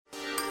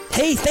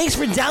Hey, thanks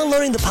for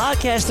downloading the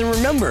podcast. And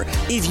remember,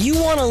 if you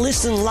want to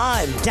listen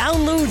live,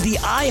 download the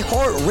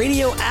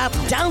iHeartRadio app,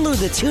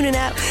 download the TuneIn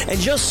app, and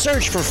just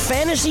search for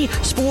Fantasy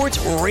Sports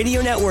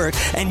Radio Network,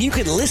 and you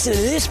can listen to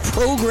this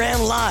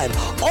program live.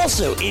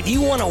 Also, if you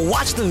want to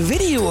watch the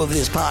video of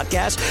this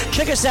podcast,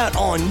 check us out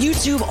on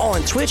YouTube,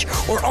 on Twitch,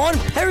 or on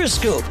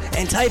Periscope,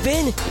 and type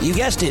in, you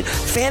guessed it,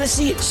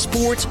 Fantasy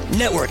Sports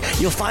Network.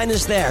 You'll find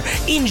us there.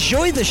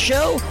 Enjoy the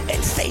show,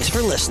 and thanks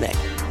for listening.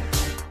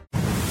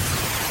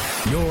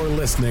 You're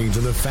listening to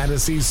the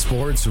Fantasy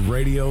Sports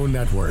Radio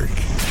Network.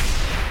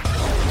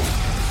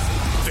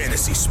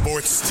 Fantasy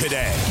Sports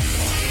Today.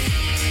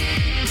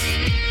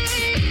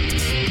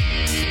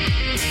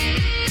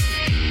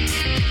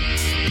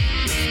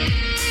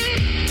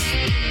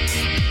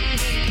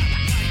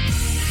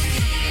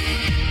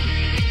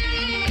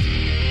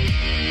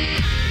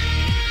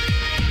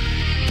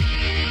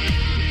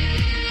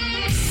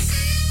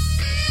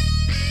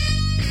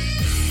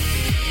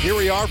 Here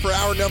we are for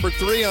hour number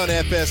 3 on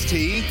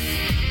FST.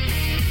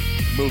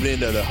 Moving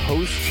into the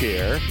host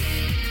chair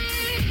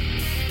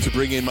to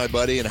bring in my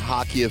buddy and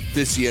hockey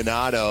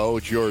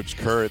aficionado, George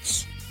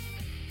Kurtz.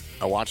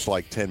 I watched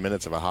like 10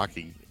 minutes of a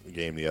hockey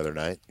game the other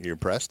night. You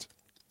impressed?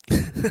 So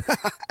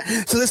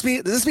does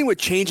this mean we're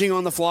changing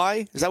on the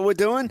fly? Is that what we're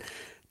doing?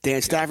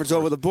 Dan Stafford's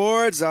over the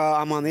boards.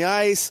 I'm on the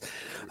ice.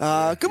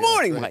 Good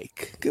morning, right.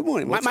 Mike. Good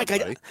morning, Mike.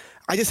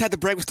 I just had the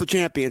breakfast of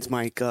champions,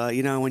 Mike.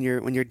 When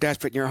you're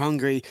desperate and you're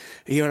hungry,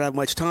 you don't have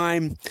much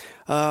time.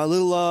 A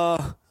little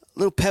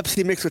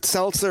Pepsi mixed with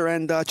seltzer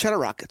and cheddar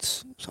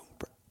rockets. So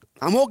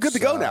I'm all good to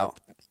go now.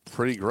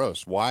 Pretty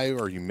gross. Why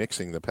are you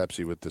mixing the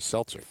Pepsi with the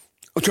seltzer?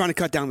 I'm trying to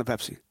cut down the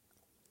Pepsi.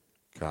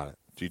 Got it.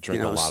 Do you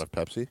drink a lot of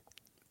Pepsi?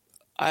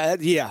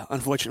 Yeah,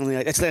 unfortunately.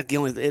 It's like the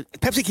only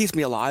Pepsi keeps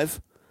me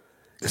alive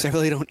because I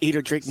really don't eat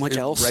or drink much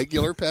else.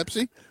 Regular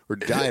Pepsi or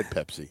Diet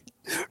Pepsi?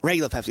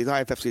 Regular Pepsi.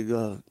 Diet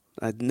Pepsi,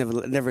 I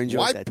never enjoyed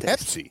Why that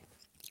Pepsi? Taste.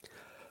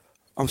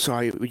 I'm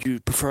sorry. Would you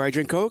prefer I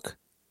drink Coke?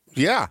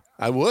 Yeah,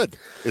 I would.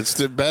 It's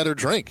the better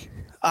drink.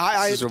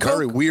 This is a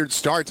very weird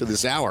start to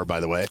this hour,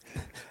 by the way.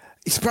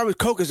 It's probably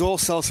Coke is all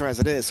seltzer as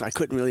it is, so I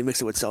couldn't really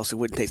mix it with seltzer. It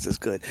wouldn't taste as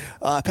good.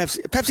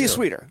 Pepsi is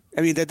sweeter.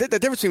 I mean, the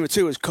difference between the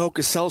two is Coke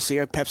is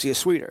seltzer, Pepsi is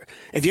sweeter.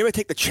 If you ever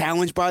take the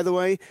challenge, by the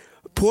way,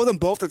 pour them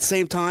both at the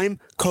same time,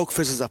 Coke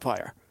fizzes up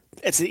higher.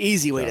 It's an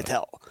easy way to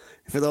tell.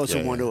 For those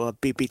who want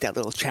to beat that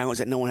little challenge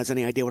that no one has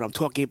any idea what I'm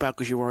talking about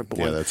because you weren't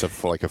born. Yeah, that's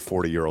like a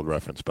 40-year-old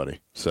reference,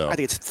 buddy. So I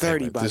think it's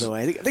 30, by the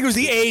way. I think it was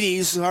the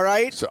 80s, all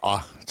right? So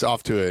it's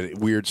off to a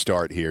weird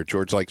start here.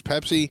 George likes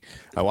Pepsi.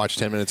 I watched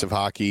 10 minutes of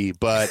hockey.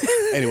 But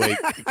anyway,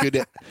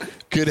 good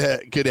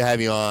to have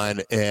you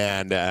on.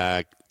 And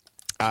I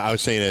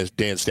was saying to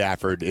Dan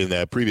Stafford in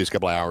the previous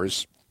couple of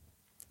hours,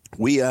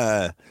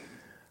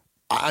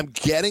 I'm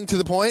getting to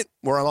the point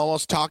where I'm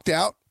almost talked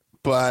out.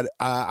 But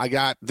I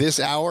got this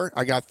hour.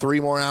 I got 3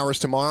 more hours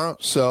tomorrow.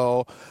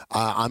 So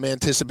I'm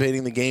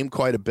anticipating the game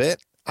quite a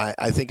bit.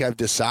 I think I've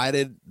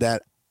decided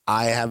that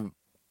I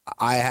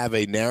have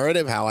a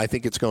narrative how I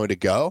think it's going to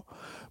go.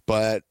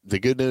 But the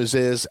good news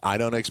is I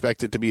don't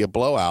expect it to be a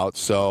blowout.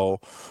 So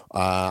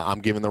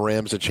I'm giving the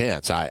Rams a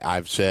chance.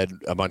 I've said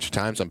a bunch of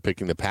times I'm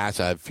picking the Pats.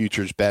 I have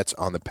futures bets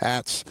on the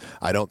Pats.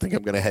 I don't think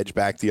I'm going to hedge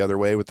back the other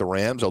way with the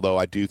Rams, although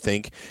I do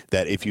think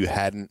that if you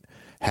hadn't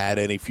had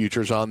any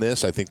futures on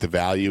this, I think the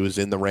value is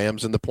in the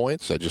Rams and the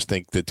points. I just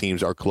think the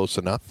teams are close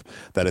enough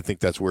that I think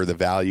that's where the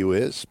value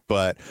is.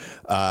 But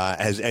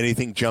has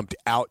anything jumped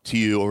out to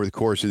you over the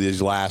course of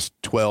these last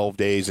 12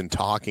 days and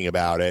talking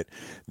about it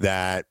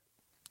that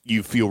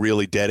you feel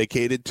really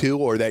dedicated to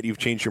or that you've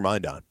changed your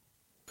mind on?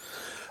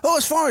 Well,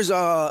 as far as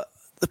the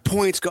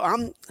points go,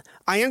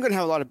 I am going to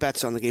have a lot of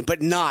bets on the game,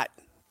 but not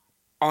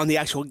on the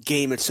actual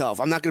game itself.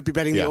 I'm not going to be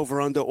betting the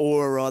over-under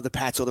or the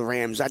Pats or the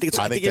Rams. I think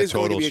it is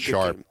going to be a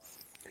good game.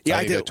 Yeah,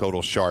 I think that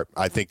total's sharp.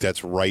 I think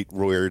that's right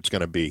where it's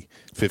going to be,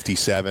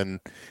 57,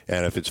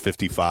 and if it's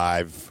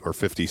 55 or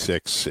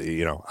 56,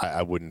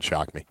 I wouldn't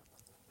shock me.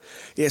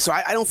 Yeah, so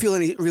I don't feel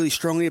any really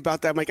strongly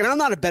about that, Mike. And I'm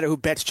not a bettor who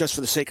bets just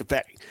for the sake of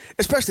betting,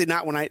 especially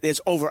not when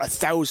there's over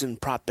 1,000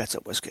 prop bets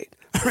at Westgate.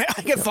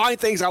 I can find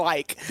things I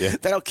like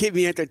that'll keep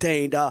me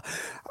entertained.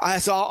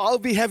 So I'll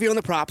be heavy on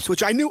the props,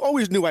 which I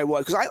always knew I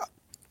was, because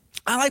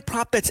I like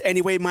prop bets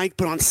anyway, Mike,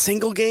 but on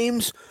single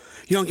games,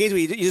 games where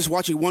you're just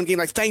watching one game,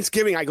 like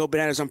Thanksgiving, I go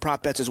bananas on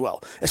prop bets as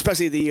well,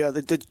 especially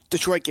the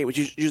Detroit game, which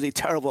is usually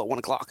terrible at 1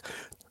 o'clock.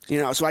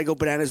 So I go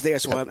bananas there,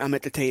 so I'm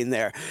entertained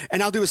there.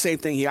 And I'll do the same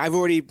thing here. I've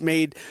already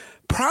made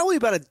probably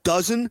about a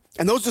dozen,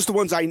 and those are just the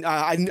ones I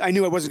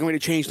knew I wasn't going to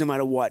change no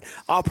matter what.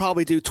 I'll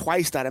probably do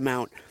twice that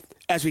amount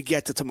as we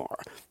get to tomorrow.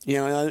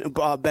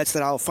 Bets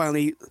that I'll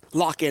finally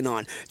lock in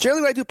on.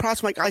 Generally, when I do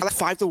props, Mike, I like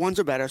 5-1s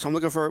or better, so I'm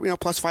looking for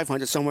plus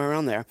 500 somewhere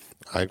around there.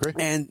 I agree.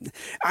 And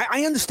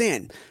I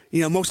understand,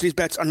 most of these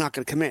bets are not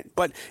going to come in.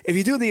 But if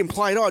you do the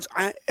implied odds,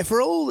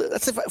 for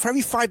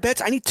every 5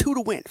 bets, I need 2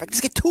 to win. If I can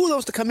just get 2 of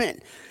those to come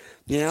in,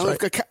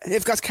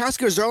 if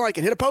Gostkowski or Zerle, I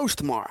can hit a post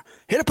tomorrow.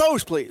 Hit a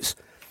post, please.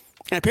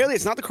 And apparently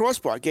it's not the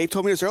crossbar. Gabe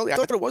told me this earlier. I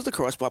thought it was the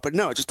crossbar, but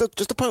no, just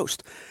a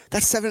post.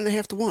 That's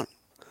 7.5 to 1.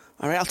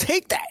 All right, I'll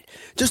take that.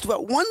 Just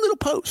about one little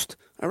post.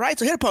 All right,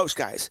 so hit a post,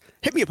 guys.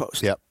 Hit me a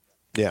post. Yep.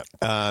 Yeah.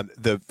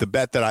 The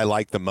bet that I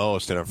like the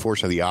most, and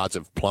unfortunately the odds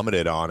have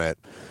plummeted on it,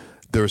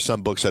 there are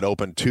some books that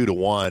open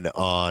 2-1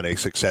 on a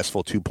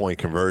successful 2-point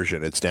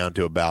conversion. It's down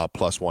to about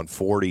plus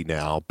 140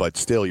 now, but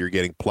still you're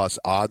getting plus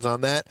odds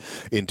on that.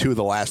 In 2 of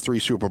the last 3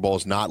 Super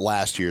Bowls, not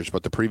last year's,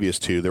 but the previous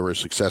 2, there were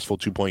successful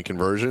 2-point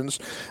conversions,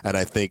 and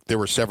I think there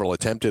were several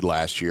attempted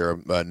last year,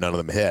 none of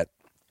them hit.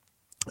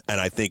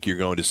 And I think you're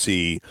going to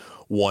see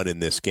one in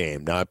this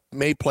game. Now, it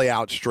may play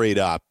out straight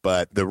up,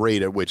 but the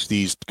rate at which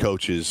these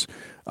coaches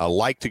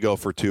like to go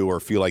for 2 or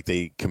feel like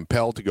they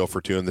compelled to go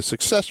for 2 and the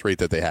success rate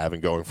that they have in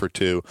going for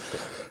 2,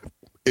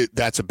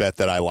 that's a bet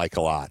that I like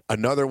a lot.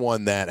 Another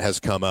one that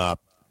has come up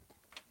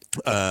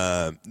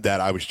that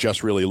I was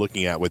just really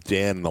looking at with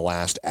Dan in the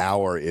last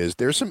hour is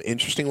there's some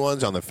interesting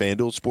ones on the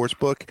FanDuel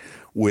Sportsbook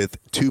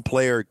with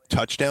 2-player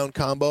touchdown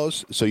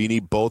combos. So you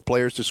need both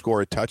players to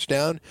score a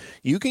touchdown.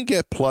 You can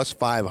get plus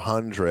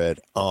 500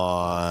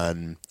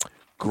 on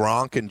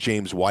Gronk and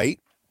James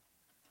White.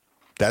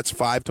 That's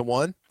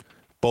 5-1.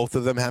 Both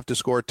of them have to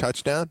score a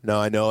touchdown. Now,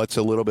 I know it's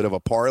a little bit of a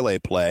parlay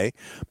play,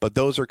 but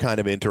those are kind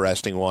of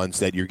interesting ones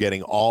that you're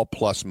getting all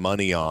plus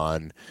money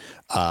on.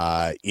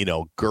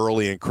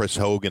 Gurley and Chris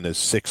Hogan is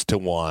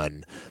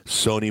 6-1.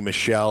 Sony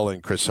Michel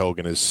and Chris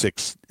Hogan is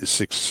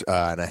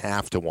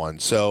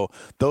 6.5-1. So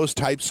those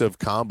types of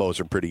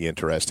combos are pretty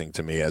interesting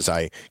to me as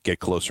I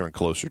get closer and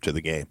closer to the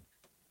game.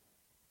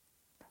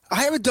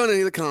 I haven't done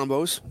any of the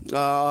combos.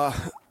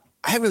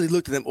 I haven't really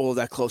looked at them all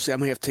that closely. I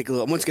might have to take a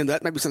look. Once again,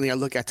 that might be something I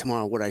look at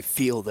tomorrow, what I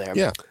feel there.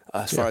 Yeah.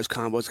 As far as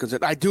combos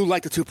concerned. I do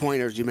like the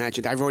 2-pointers you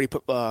mentioned. I've already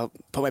put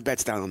my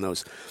bets down on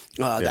those.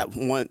 That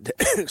one,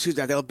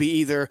 they'll be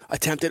either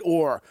attempted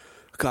or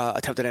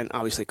attempted and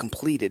obviously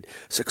completed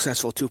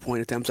successful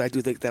 2-point attempts. I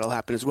do think that'll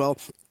happen as well.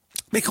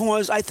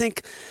 Because I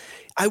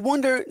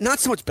wonder, not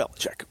so much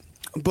Belichick,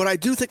 but I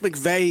do think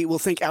McVay will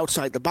think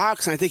outside the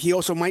box, and I think he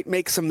also might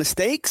make some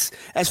mistakes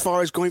as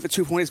far as going for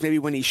 2-pointers, maybe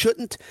when he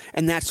shouldn't,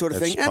 and that sort of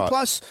thing. And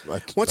plus,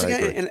 once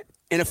again,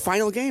 in a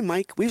final game,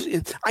 Mike,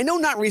 I know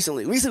not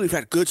recently. Recently, we've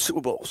had good Super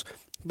Bowls,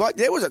 but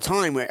there was a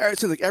time where it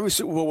seemed like every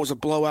Super Bowl was a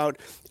blowout,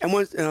 and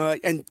they're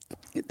going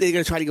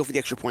to try to go for the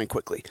extra point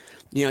quickly.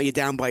 You're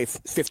down by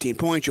 15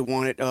 points. You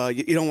want it.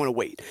 You don't want to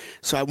wait.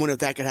 So I wonder if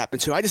that could happen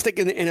too. I just think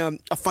in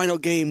a final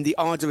game, the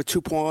odds of a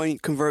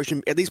 2-point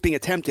conversion, at least being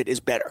attempted, is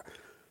better.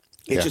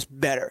 It's just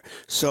better.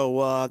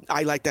 So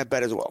I like that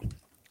bet as well.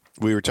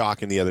 We were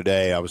talking the other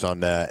day. I was on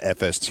the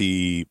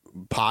FST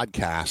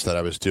podcast that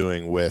I was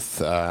doing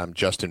with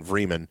Justin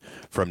Freeman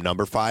from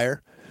Numberfire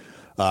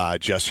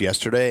just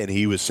yesterday, and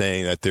he was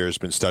saying that there's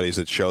been studies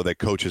that show that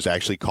coaches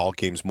actually call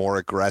games more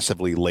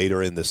aggressively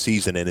later in the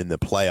season and in the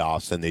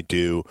playoffs than they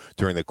do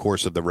during the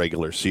course of the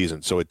regular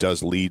season. So it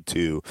does lead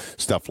to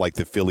stuff like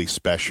the Philly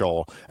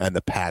special and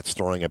the Pats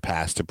throwing a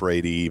pass to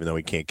Brady even though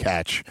he can't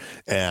catch,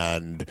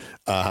 and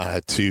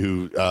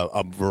to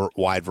a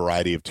wide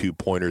variety of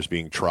 2-pointers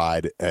being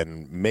tried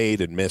and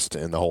made and missed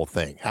in the whole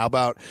thing. How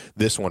about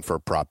this one for a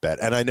prop bet?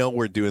 And I know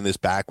we're doing this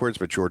backwards,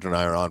 but George and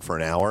I are on for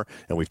an hour,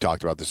 and we've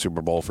talked about the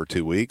Super Bowl for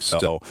 2 weeks.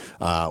 So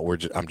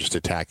I'm just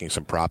attacking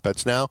some prop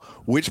bets now.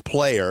 Which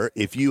player,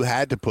 if you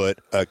had to put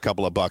a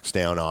couple of bucks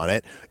down on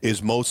it,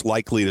 is most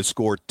likely to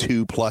score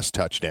 2+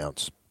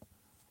 touchdowns?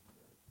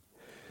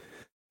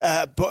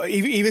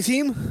 Even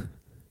team?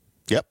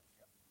 Yep.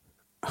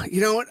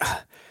 You know what?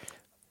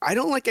 I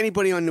don't like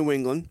anybody on New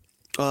England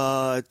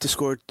to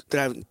score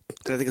that I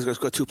think is going to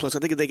score 2+. I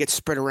think they get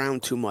spread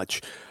around too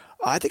much.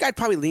 I think I'd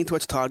probably lean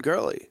towards Todd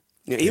Gurley.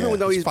 Even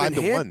though he's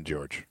 5-1,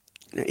 George.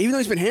 Even though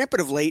he's been hampered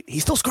of late,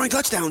 he's still scoring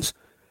touchdowns.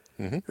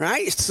 Mm-hmm.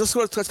 Right? He still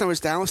scored a touchdown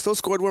with Dallas, still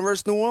scored one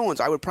versus New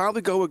Orleans. I would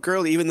probably go with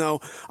Gurley, even though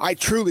I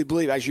truly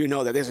believe, as you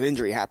know, that there's an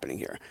injury happening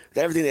here.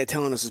 That everything they're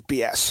telling us is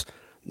BS.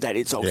 That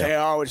it's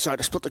okay, we decided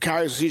to split the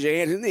carries with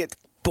C.J. Anderson.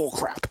 Bull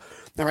crap.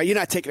 All right, you're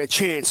not taking a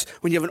chance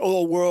when you have an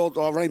all-world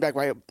running back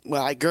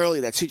like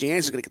Gurley that C.J.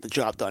 Anderson's going to get the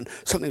job done.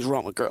 Something's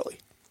wrong with Gurley.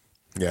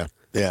 Yeah.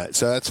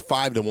 So that's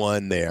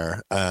 5-1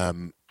 there.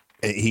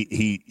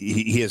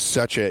 He has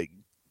such a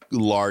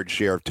large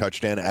share of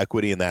touchdown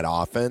equity in that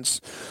offense.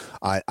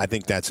 I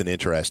think that's an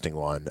interesting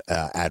one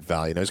at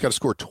value. Now, he's got to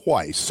score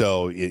twice,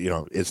 so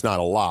it's not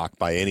a lock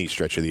by any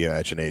stretch of the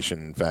imagination.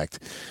 In fact,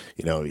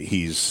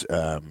 he's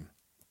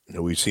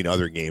we've seen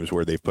other games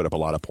where they've put up a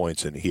lot of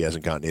points and he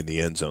hasn't gotten in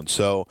the end zone.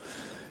 So,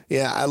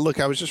 I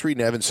was just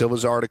reading Evan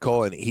Silva's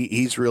article, and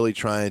he's really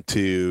trying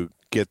to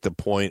get the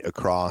point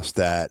across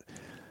that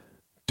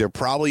there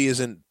probably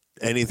isn't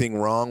anything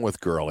wrong with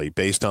Gurley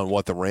based on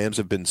what the Rams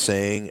have been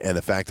saying and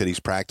the fact that he's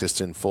practiced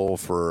in full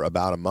for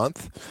about a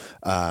month.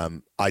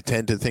 I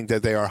tend to think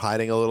that they are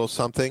hiding a little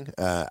something.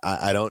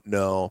 I don't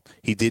know.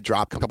 He did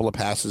drop a couple of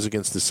passes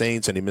against the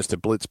Saints, and he missed a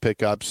blitz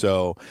pickup.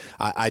 So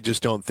I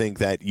just don't think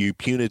that you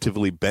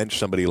punitively bench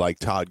somebody like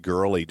Todd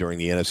Gurley during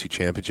the NFC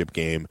Championship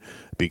game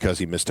because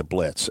he missed a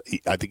blitz.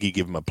 I think you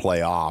give him a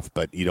play off,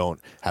 but you don't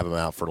have him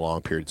out for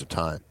long periods of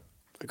time.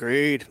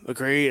 Agreed. I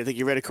think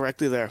you read it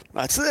correctly there.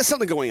 So there's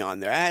something going on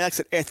there. I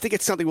think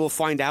it's something we'll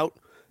find out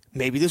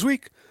maybe this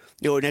week.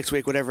 next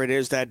week, whatever it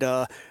is,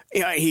 that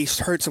he's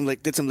hurt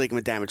did some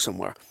ligament damage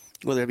somewhere,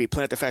 whether it be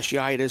plantar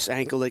fasciitis,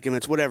 ankle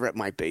ligaments, whatever it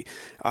might be.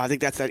 I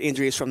think that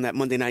injury is from that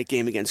Monday night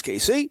game against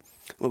KC.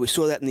 Well, we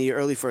saw that in the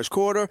early first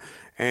quarter,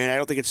 and I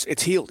don't think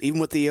it's healed. Even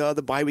with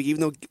the bye week,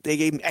 even though they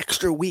gave him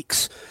extra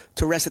weeks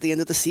to rest at the end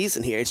of the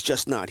season here, it's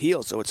just not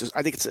healed. So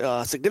I think it's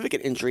a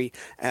significant injury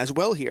as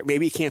well here.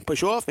 Maybe he can't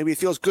push off. Maybe it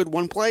feels good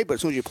one play, but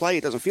as soon as you play,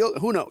 it doesn't feel.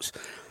 Who knows?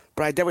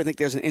 But I definitely think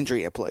there's an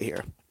injury at play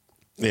here.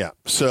 Yeah.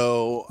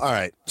 So, all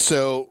right.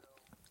 So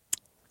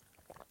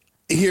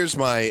here's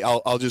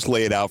I'll just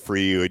lay it out for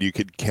you, and you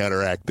could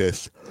counteract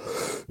this.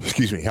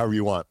 Excuse me, however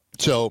you want.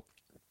 So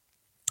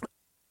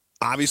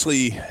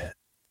obviously,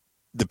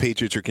 the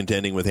Patriots are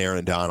contending with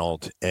Aaron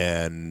Donald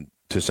and,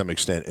 to some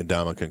extent,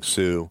 Ndamukong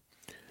Suh.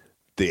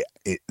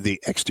 The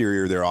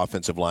exterior of their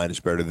offensive line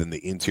is better than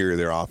the interior of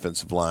their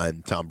offensive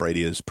line. Tom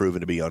Brady has proven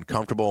to be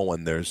uncomfortable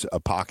when there's a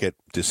pocket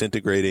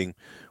disintegrating.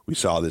 We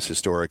saw this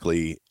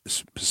historically,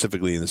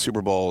 specifically in the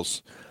Super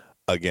Bowls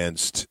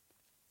against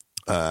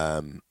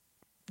the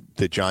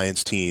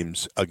Giants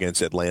teams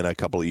against Atlanta a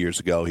couple of years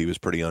ago. He was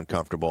pretty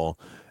uncomfortable.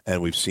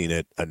 And we've seen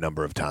it a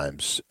number of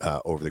times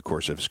over the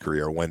course of his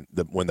career. When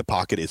the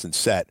pocket isn't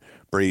set,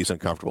 Brady's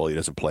uncomfortable. He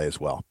doesn't play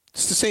as well.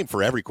 It's the same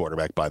for every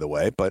quarterback, by the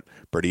way, but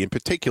Brady in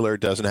particular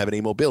doesn't have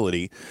any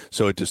mobility,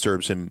 so it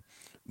disturbs him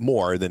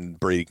more than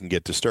Brady can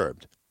get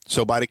disturbed.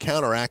 So to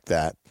counteract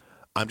that,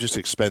 I'm just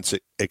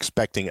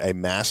expecting a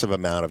massive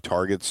amount of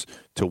targets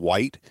to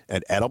White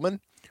and Edelman,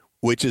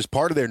 which is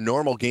part of their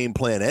normal game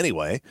plan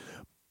anyway,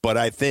 but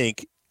I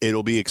think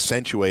it'll be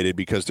accentuated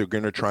because they're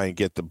going to try and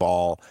get the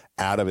ball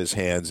out of his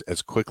hands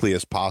as quickly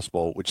as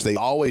possible, which they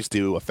always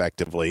do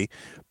effectively.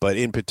 But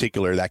in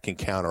particular, that can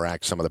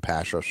counteract some of the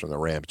pass rush from the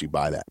Rams. Do you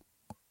buy that?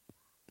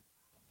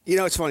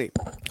 It's funny.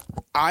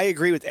 I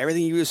agree with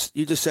everything you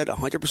just said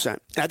 100%. And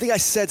I think I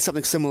said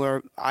something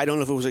similar. I don't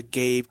know if it was a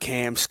Gabe,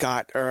 Cam,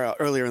 Scott, or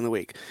earlier in the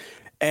week.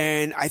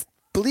 And I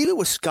believe it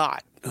was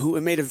Scott who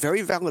made a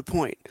very valid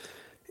point.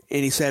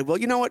 And he said, well,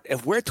 you know what?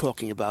 If we're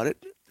talking about it,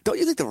 don't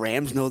you think the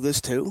Rams know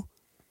this too?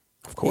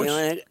 Of course.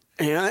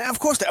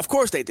 Of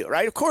course they do,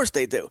 right? Of course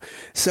they do.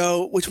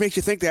 So, which makes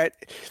you think that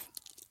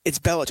it's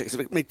Belichick, it's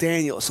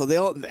McDaniel. So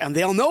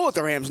they'll know what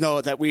the Rams know,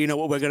 that we know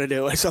what we're going to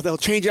do. So they'll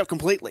change it up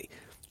completely.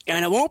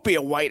 And it won't be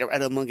a White or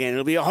Edelman game.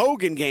 It'll be a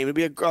Hogan game.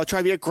 It'll be try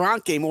to be a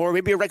Gronk game, or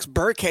maybe a Rex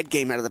Burkhead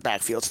game out of the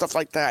backfield, stuff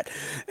like that.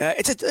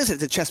 It's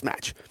a chess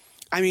match.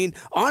 I mean,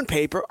 on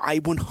paper, I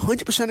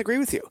 100% agree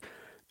with you.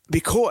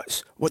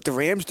 Because what the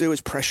Rams do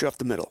is pressure up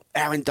the middle.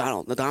 Aaron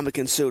Donald,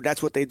 Ndamukong Suh,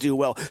 that's what they do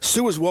well.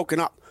 Suh has woken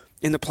up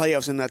in the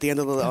playoffs and at the end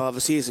of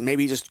the season.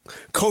 Maybe just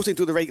coasting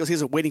through the regular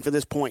season, waiting for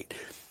this point.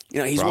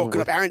 He's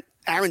woken up.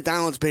 Aaron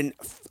Donald's been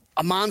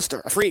a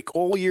monster, a freak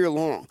all year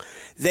long.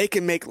 They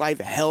can make life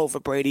a hell for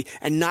Brady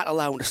and not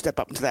allow him to step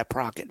up into that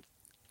pocket.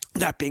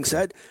 That being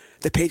said,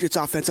 the Patriots'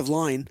 offensive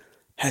line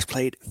has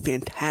played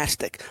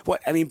fantastic.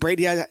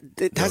 Brady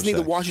hasn't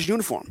even washed his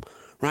uniform,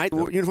 right?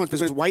 The uniform's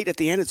been white at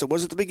the end, so it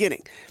was at the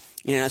beginning.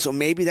 So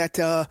maybe that.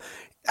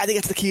 I think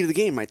that's the key to the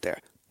game right there.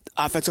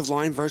 Offensive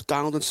line versus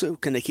Donald and Suh.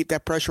 Can they keep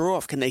that pressure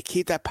off? Can they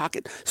keep that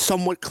pocket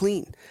somewhat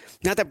clean?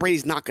 Not that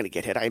Brady's not going to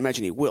get hit. I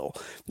imagine he will.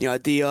 I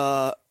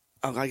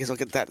guess I'll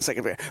get to that in a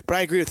second. But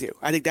I agree with you.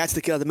 I think that's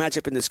the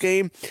matchup in this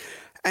game.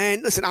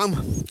 And listen,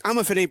 I'm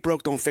if it ain't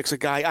broke, don't fix it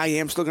guy. I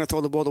am still going to throw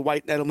the ball to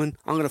White and Edelman.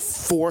 I'm going to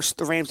force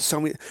the Rams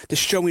to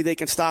show me they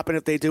can stop it.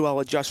 If they do, I'll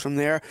adjust from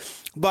there.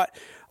 But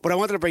what I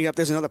wanted to bring up,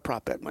 there's another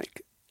prop bet,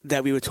 Mike,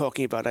 that we were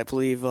talking about. I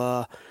believe,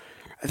 I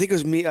think it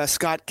was me,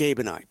 Scott, Gabe,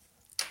 and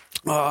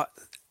I.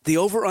 The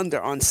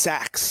over-under on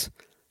sacks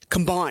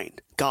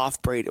combined,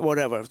 Goff, Brady,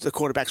 whatever, the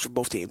quarterbacks for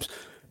both teams,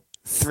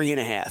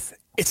 3.5.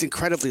 It's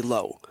incredibly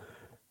low,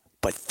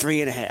 but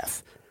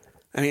 3.5.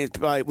 I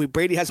mean,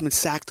 Brady hasn't been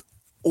sacked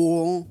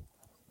all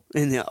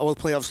the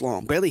playoffs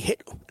long. Barely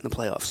hit in the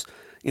playoffs.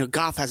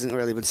 Goff hasn't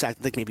really been sacked,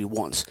 I think maybe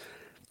once.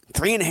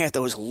 3.5,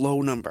 though, is a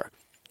low number.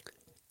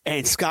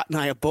 And Scott and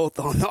I are both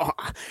on.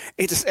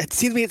 It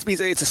seems to me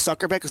it's a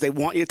sucker bet because they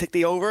want you to take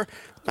the over,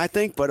 I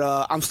think. But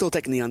I'm still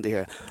taking the under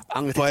here.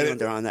 I'm going to take the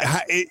under on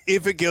that.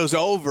 If it goes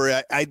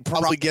over, I'd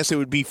probably guess it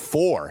would be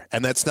 4,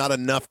 and that's not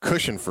enough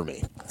cushion for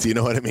me. Do you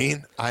know what I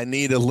mean? I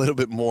need a little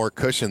bit more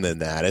cushion than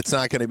that. It's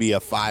not going to be a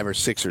 5 or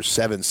 6 or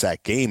 7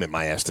 sack game in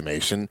my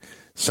estimation.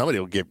 Somebody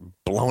will get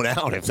blown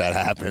out if that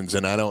happens,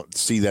 and I don't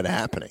see that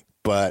happening.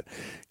 But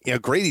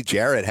Grady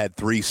Jarrett had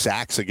 3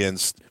 sacks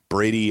against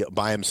Brady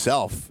by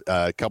himself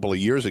a couple of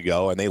years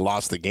ago, and they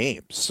lost the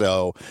game.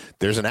 So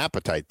there's an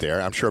appetite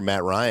there. I'm sure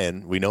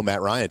we know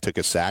Matt Ryan took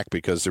a sack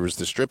because there was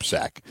the strip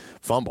sack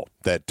fumble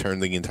that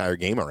turned the entire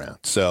game around.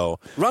 So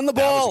run the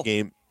ball. That was a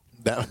game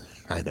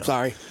I know.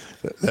 Sorry.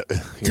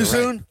 Too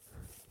soon?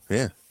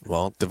 Yeah.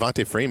 Well,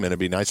 Devontae Freeman, it'd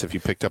be nice if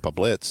you picked up a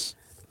blitz.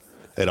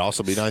 It'd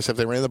also be nice if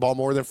they ran the ball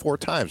more than 4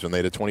 times when they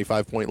had a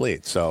 25-point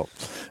lead. So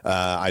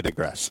I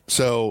digress.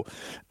 So,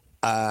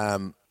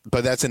 but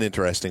that's an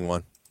interesting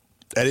one.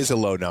 That is a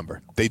low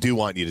number. They do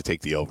want you to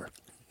take the over.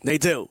 They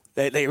do.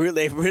 They're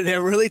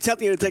really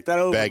tempting you to take that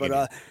over. Begging.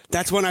 But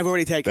that's one I've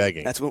already taken.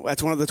 Begging. That's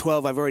one of the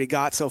 12 I've already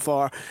got so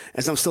far,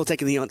 as I'm still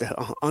taking the under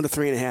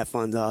 3.5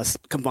 on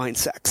combined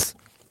sex.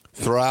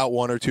 Throw out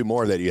one or two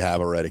more that you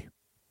have already.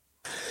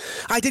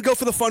 I did go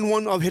for the fun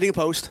one of hitting a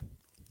post.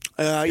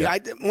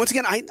 Once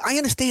again, I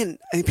understand.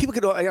 I mean, people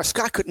could.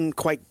 Scott couldn't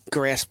quite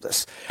grasp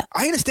this.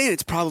 I understand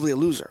it's probably a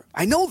loser.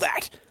 I know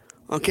that.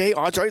 Okay,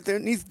 odds are there.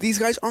 These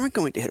guys aren't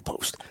going to hit a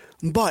post.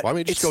 But why don't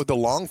we just go with the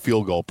long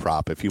field goal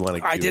prop if you want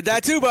to? I did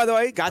that too, by the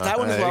way. Got that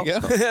one as well.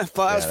 That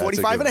was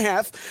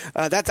 45.5.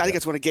 I think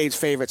it's one of Gabe's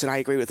favorites, and I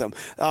agree with him.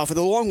 For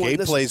the long one,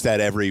 Gabe plays that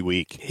every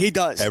week. He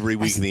does. Every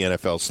week in the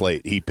NFL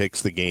slate. He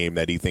picks the game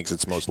that he thinks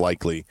it's most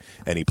likely,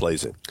 and he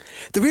plays it.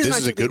 This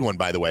is a good one,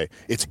 by the way.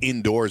 It's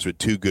indoors with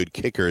two good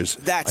kickers.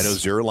 I know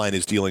Zuerlein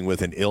is dealing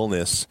with an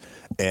illness,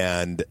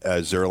 and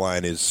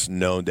Zuerlein is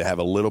known to have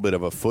a little bit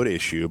of a foot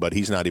issue, but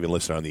he's not even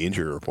listed on the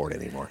injury report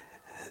anymore.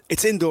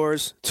 It's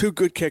indoors, two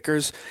good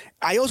kickers.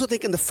 I also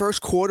think in the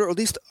first quarter, or at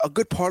least a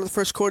good part of the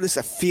first quarter, is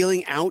a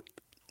feeling out.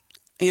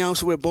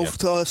 So we're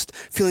both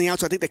feeling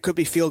out. So I think there could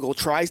be field goal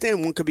tries there,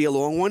 and one could be a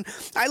long one.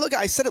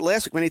 I said it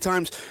last week many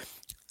times.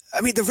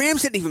 I mean, the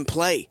Rams didn't even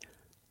play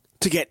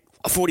to get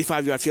a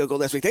 45-yard field goal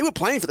last week. They were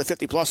playing for the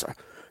 50-pluser.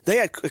 They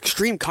had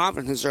extreme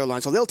confidence in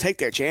Zuerlein, so they'll take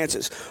their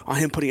chances on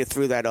him putting it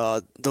through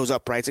those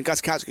uprights. And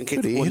Gostkowski can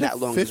kick one that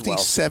long as well.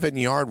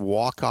 57-yard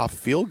walk-off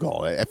field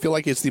goal. I feel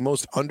like it's the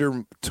most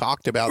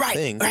under-talked-about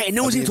thing and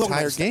no one's even talking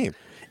entire about game.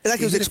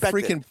 Like it was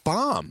expected. A freaking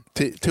bomb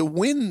to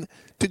win,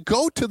 to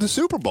go to the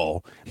Super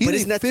Bowl. He hit a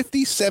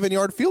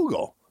 57-yard field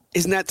goal.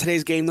 Isn't that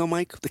today's game, though,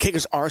 Mike? The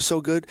kickers are so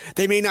good.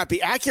 They may not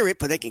be accurate,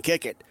 but they can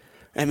kick it.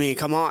 I mean,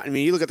 come on. I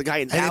mean, you look at the guy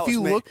in Dallas. And if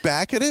you look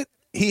back at it,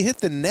 he hit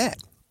the net.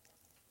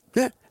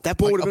 Yeah, that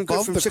ball would have been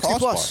good from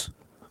 60-plus.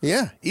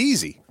 Yeah,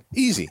 easy.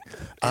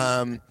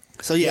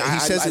 So, yeah, he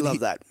says I love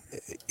that.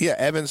 Yeah,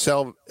 Evan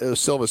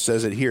Silva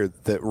says it here,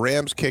 that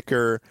Rams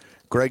kicker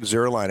Greg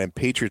Zuerlein and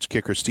Patriots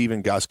kicker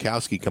Steven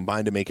Gostkowski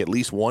combined to make at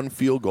least one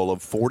field goal of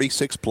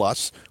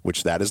 46-plus,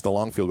 which that is the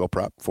long field goal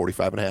prop,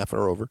 45.5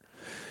 or over.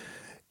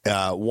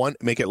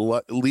 Make it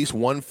at least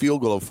one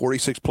field goal of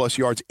 46-plus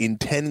yards in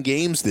 10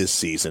 games this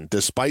season,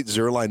 despite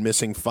Zuerlein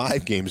missing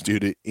 5 games due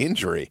to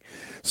injury.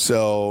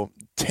 So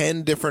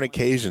 10 different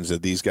occasions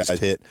that these guys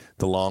hit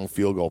the long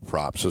field goal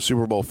prop. So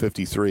Super Bowl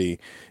 53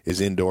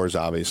 is indoors,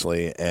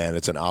 obviously, and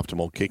it's an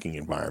optimal kicking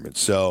environment.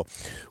 So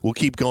we'll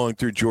keep going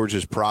through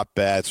George's prop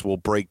bets. We'll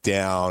break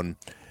down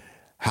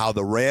how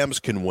the Rams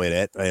can win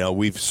it.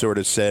 We've sort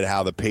of said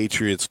how the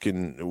Patriots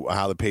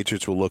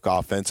will look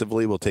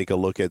offensively. We'll take a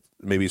look at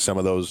maybe some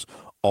of those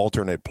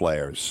alternate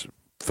players.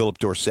 Philip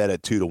Dorsett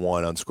at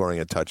 2-1 on scoring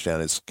a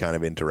touchdown is kind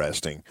of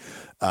interesting.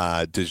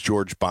 Does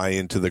George buy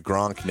into the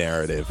Gronk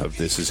narrative of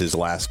this is his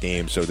last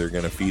game, so they're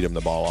going to feed him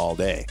the ball all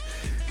day?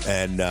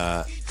 And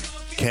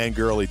can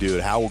Gurley do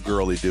it? How will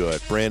Gurley do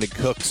it? Brandon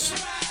Cooks.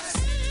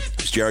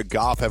 Does Jared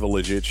Goff have a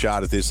legit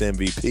shot at this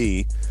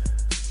MVP?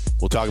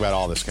 We'll talk about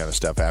all this kind of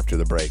stuff after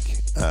the break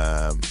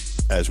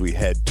as we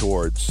head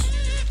towards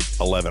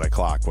 11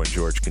 o'clock when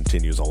George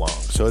continues along.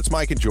 So it's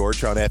Mike and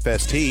George on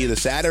FST, the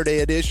Saturday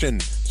edition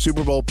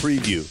Super Bowl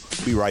preview.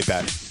 Be right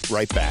back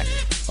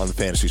on the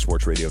Fantasy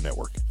Sports Radio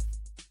Network.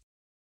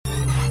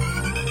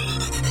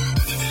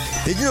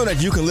 Did you know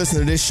that you can listen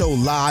to this show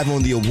live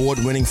on the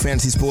award-winning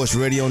Fantasy Sports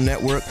Radio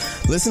Network?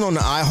 Listen on the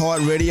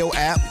iHeartRadio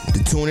app, the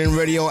TuneIn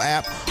Radio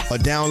app, or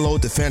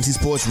download the Fantasy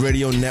Sports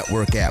Radio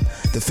Network app.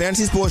 The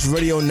Fantasy Sports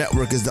Radio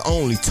Network is the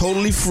only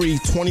totally free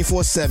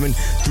 24/7,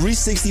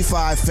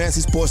 365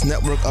 Fantasy Sports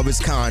Network of its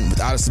kind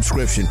without a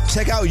subscription.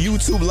 Check out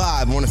YouTube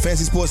Live on the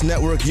Fantasy Sports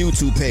Network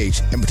YouTube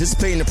page and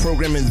participate in the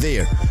programming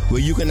there,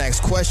 where you can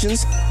ask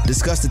questions,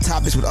 discuss the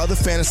topics with other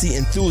fantasy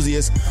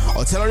enthusiasts,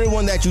 or tell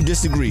everyone that you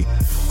disagree.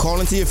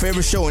 Call into your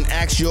favorite show and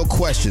ask your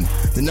question.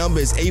 The number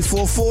is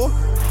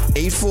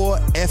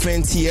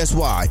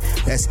 844-84-FNTSY.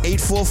 That's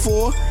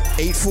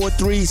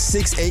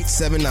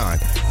 844-843-6879.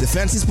 The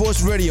Fantasy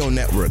Sports Radio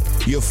Network,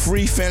 your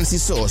free fantasy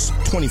source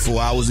 24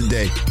 hours a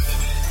day.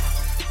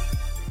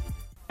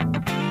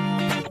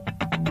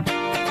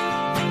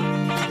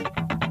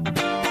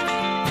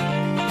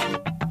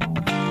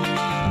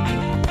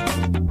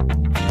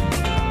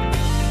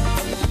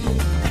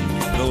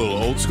 A little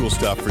old school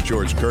stuff for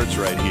George Kurtz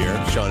right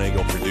here. Sean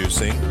Engel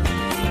producing.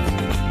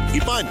 You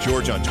find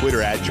George on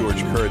Twitter at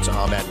George Kurtz.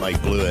 I'm at Mike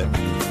Blewett.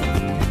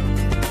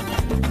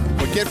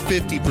 But get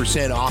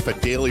 50% off at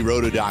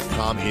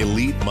dailyroto.com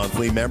Elite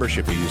monthly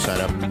membership if you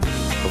sign up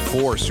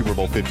before Super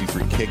Bowl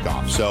 53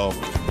 kickoff. So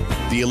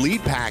the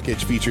Elite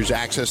package features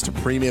access to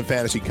premium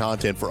fantasy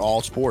content for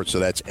all sports. So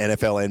that's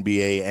NFL,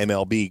 NBA,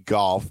 MLB,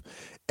 golf,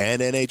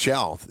 and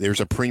NHL.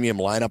 There's a premium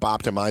lineup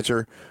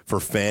optimizer for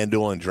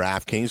FanDuel and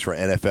DraftKings for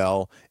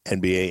NFL,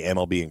 NBA,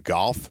 MLB, and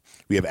golf.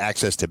 We have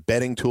access to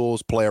betting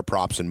tools, player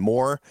props, and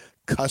more.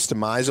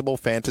 Customizable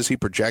fantasy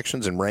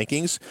projections and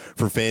rankings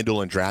for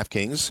FanDuel and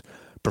DraftKings.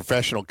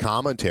 Professional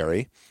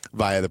commentary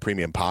via the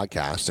premium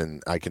podcast.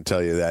 And I can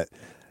tell you that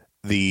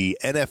the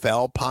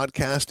NFL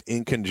podcast,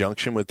 in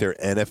conjunction with their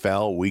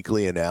NFL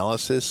weekly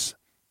analysis,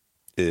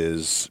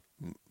 is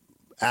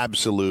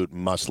absolute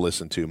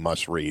must-listen to,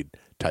 must-read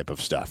type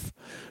of stuff.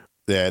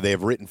 They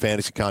have written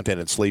fantasy content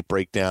and slate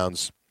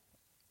breakdowns.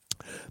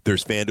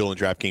 There's FanDuel and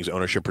DraftKings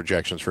ownership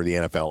projections for the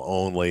NFL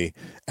only,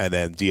 and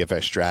then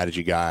DFS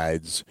strategy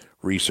guides,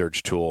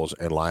 research tools,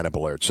 and lineup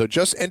alerts. So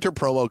just enter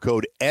promo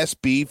code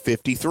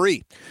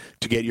SB53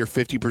 to get your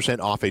 50%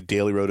 off a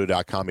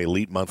dailyroto.com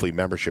elite monthly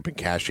membership and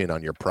cash in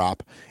on your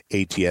prop,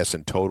 ATS,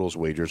 and totals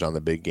wagers on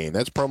the big game.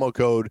 That's promo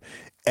code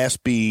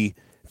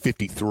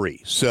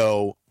SB53.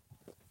 So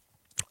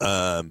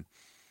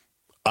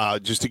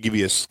just to give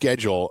you a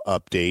schedule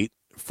update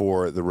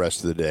for the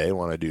rest of the day, I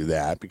want to do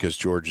that because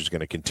George is going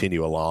to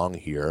continue along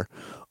here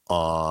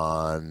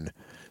on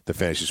the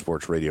Fantasy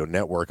Sports Radio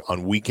Network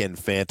on Weekend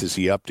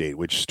Fantasy Update,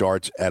 which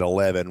starts at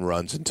 11,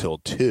 runs until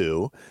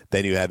 2.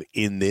 Then you have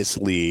In This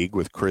League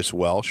with Chris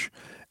Welsh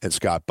and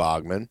Scott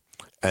Bogman.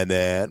 And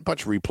then a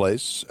bunch of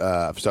replays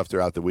of stuff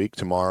throughout the week.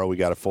 Tomorrow we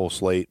got a full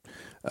slate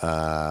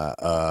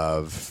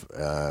of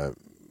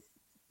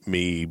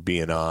me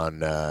being on.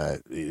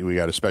 We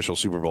got a special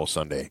Super Bowl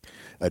Sunday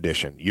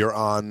edition. You're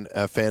on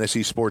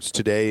Fantasy Sports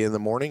Today in the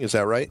morning, is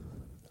that right?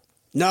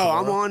 No,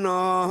 I'm on.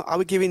 I'll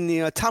be giving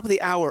the top of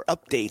the hour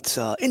updates,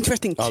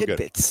 interesting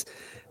tidbits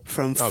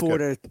from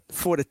 4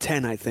 to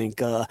 10, I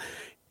think.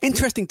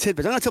 Interesting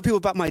tidbits. I'm gonna tell people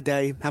about my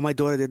day, how my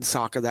daughter did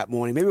soccer that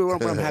morning. Maybe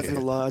what I'm having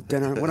for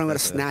dinner, what I'm gonna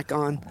snack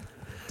on.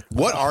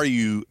 What are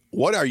you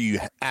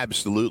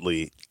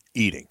absolutely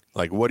eating?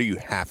 Like, what do you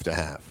have to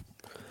have?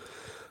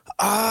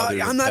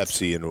 I'm not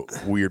Pepsi and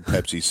weird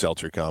Pepsi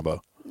seltzer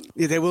combo.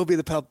 Yeah, there will be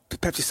the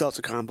Pepsi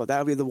seltzer combo.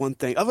 That'll be the one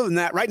thing. Other than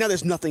that, right now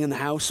there's nothing in the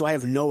house, so I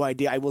have no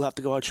idea. I will have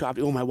to go out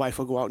shopping. Or my wife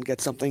will go out and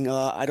get something.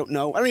 I don't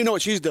know. I don't even know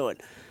what she's doing.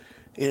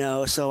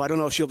 So I don't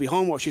know if she'll be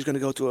home or if she's going to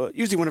go to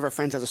usually one of her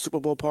friends has a Super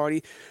Bowl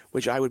party,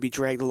 which I would be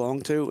dragged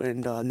along to.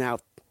 And now,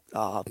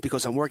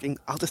 because I'm working,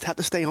 I'll just have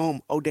to stay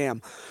home. Oh,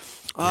 damn.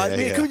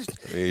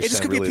 It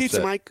just could be a pizza,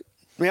 upset. Mike.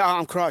 Yeah,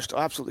 I'm crushed.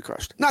 Absolutely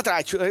crushed. Not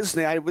that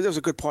there was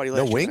a good party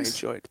last year. Wings? I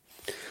enjoyed.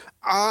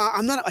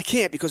 I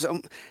can't because how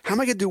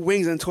am I going to do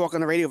wings and talk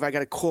on the radio if I got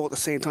to call at the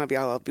same time?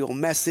 I'll be all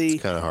messy.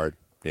 It's kind of hard.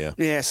 Yeah.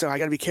 Yeah, so I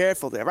got to be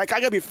careful there. Right? I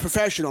got to be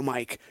professional,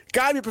 Mike.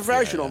 Got to be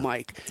professional,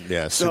 Mike.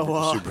 Yeah,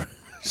 super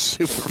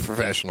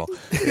professional.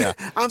 Yeah.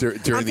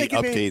 During the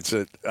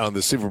updates on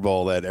the Super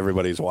Bowl that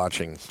everybody's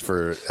watching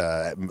for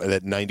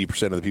that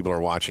 90% of the people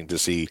are watching to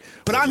see.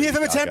 But I'm here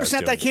for the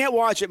 10% that can't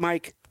watch it,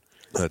 Mike.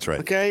 That's right.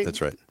 Okay? That's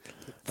right.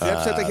 The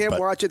episodes that can't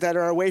watch it that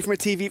are away from a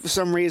TV for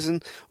some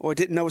reason or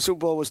didn't know Super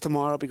Bowl was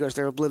tomorrow because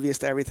they're oblivious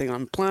to everything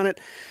on the planet.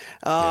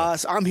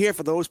 So I'm here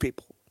for those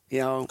people.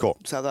 Cool.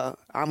 So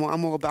I'm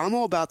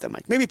all about that,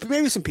 Mike. Maybe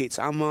some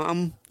pizza.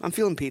 I'm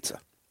feeling pizza.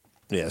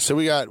 Yeah. So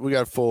we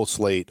got full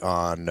slate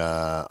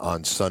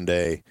on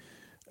Sunday.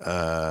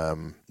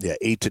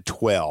 8 to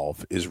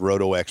 12 is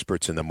Roto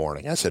Experts in the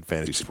morning. I said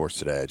Fantasy Sports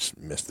Today. I just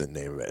missed the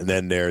name of it. And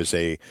then there's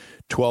a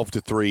 12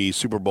 to 3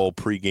 Super Bowl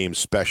pregame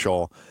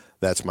special.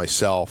 That's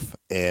myself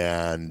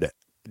and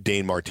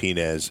Dane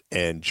Martinez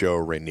and Joe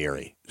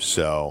Ranieri.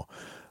 So,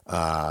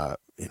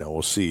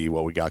 we'll see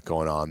what we got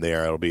going on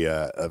there. It'll be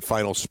a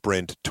final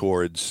sprint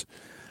towards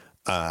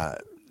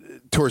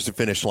the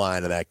finish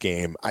line of that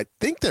game. I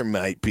think there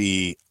might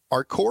be.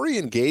 Are Corey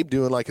and Gabe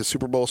doing like a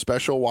Super Bowl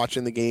special,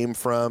 watching the game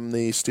from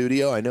the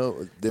studio? I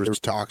know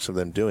there's talks of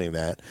them doing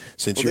that.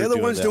 They're the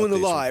ones doing the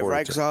live,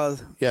 right?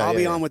 Because I'll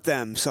be on with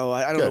them, so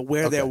I don't know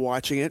where they're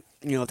watching it.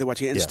 If they're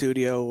watching it in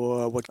studio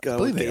or what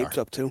Gabe's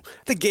up to.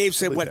 I think Gabe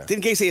said didn't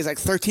Gabe say it's like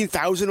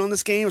 13,000 on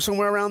this game or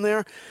somewhere around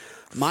there?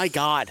 My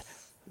God,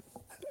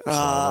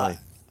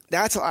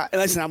 that's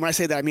listen. When I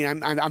say that, I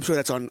mean I'm sure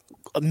that's on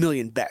a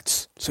million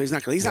bets. So he's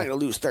not going to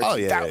lose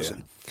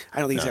 13,000. I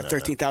don't think he's at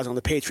 13,000 on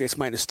the Patriots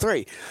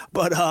 -3,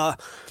 but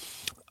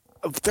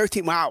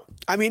 13. Wow.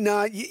 I mean,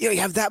 you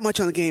have that much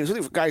on the game,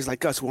 especially for guys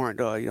like us who aren't,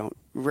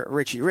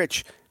 Richie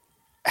Rich.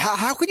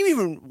 How can you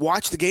even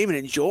watch the game and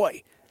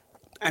enjoy?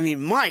 I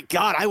mean, my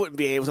God, I wouldn't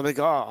be able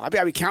to.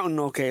 I'd be counting.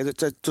 Okay,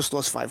 just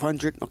lost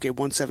 500. Okay,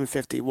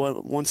 1,750.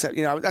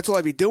 1,7. That's all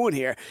I'd be doing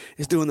here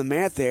is doing the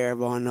math there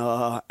on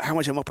how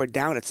much I'm up or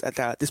down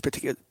at this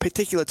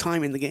particular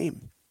time in the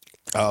game.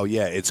 Oh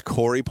yeah, it's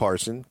Corey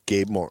Parson,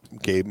 Gabe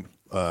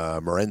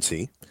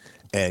Morency,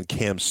 and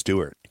Cam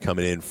Stewart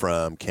coming in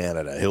from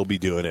Canada. He'll be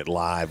doing it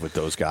live with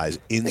those guys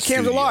in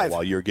studio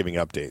while you're giving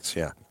updates.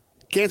 Yeah,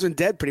 Cam's been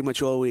dead pretty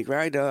much all week,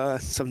 right?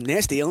 Some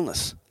nasty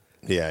illness.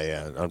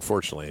 Yeah,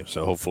 unfortunately.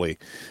 So hopefully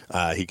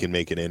he can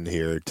make it in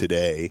here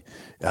today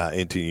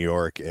into New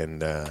York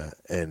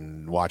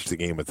and watch the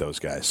game with those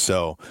guys.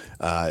 So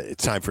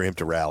it's time for him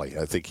to rally.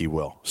 I think he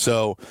will.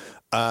 So,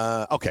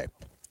 okay,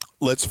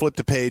 let's flip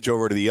the page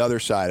over to the other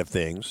side of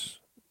things.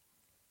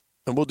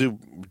 And we'll do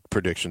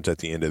predictions at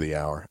the end of the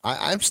hour.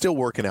 I'm still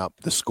working out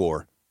the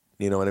score.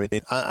 You know what I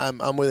mean?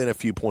 I'm within a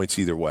few points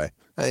either way.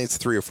 I think it's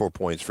 3 or 4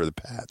 points for the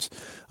Pats.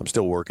 I'm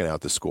still working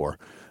out the score.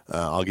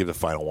 I'll give the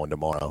final one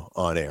tomorrow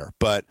on air.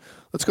 But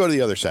let's go to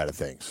the other side of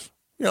things.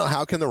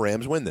 How can the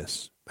Rams win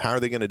this? How are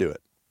they going to do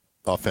it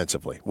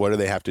offensively? What do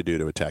they have to do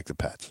to attack the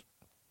Pats?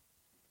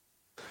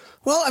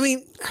 Well, I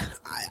mean,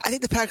 I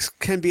think the Packs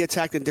can be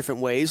attacked in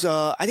different ways.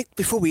 I think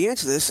before we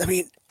answer this, I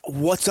mean,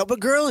 what's up with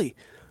Gurley?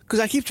 Because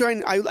I keep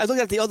trying. I look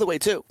at it the other way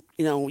too.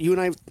 You know, you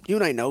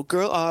and I know.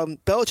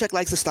 Belichick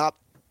likes to stop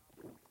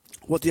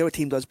what the other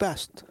team does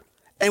best,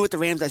 and with the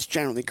Rams, that's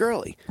generally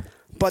Gurley.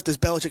 But does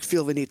Belichick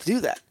feel the need to do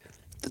that?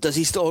 Does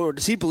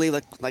he believe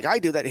like I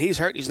do that he's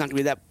hurt? He's not going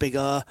to be that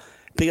bigger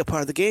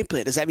part of the game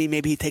plan. Does that mean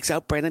maybe he takes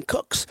out Brandon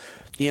Cooks?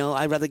 You know,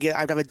 I'd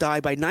rather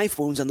die by knife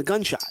wounds than the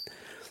gunshot.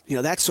 You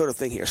know, that sort of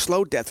thing here.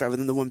 Slow death rather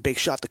than the one big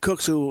shot to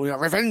Cooks, who, you know,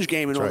 revenge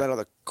game and all that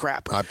other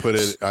crap. I put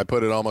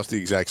it almost the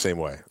exact same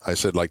way. I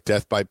said, like,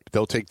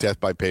 they'll take death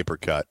by paper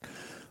cut,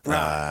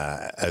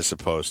 as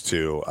opposed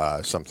to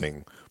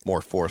something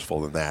more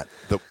forceful than that.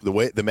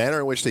 The manner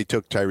in which they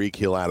took Tyreek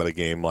Hill out of the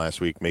game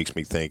last week makes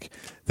me think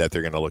that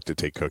they're going to look to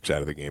take Cooks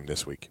out of the game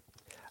this week.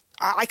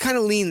 I kind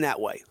of lean that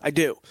way. I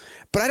do.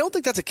 But I don't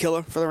think that's a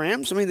killer for the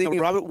Rams. I mean,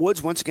 Robert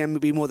Woods, once again,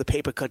 would be more the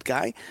paper cut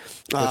guy.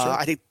 Right.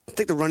 I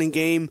think the running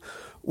game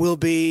will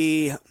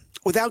be,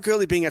 without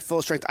Gurley being at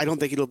full strength, I don't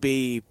think it'll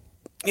be,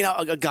 you know,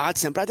 a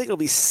godsend, but I think it'll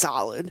be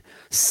solid,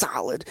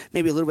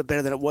 maybe a little bit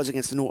better than it was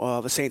against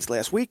the Saints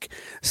last week.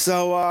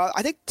 So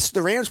I think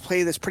the Rams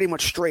play this pretty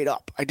much straight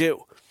up. I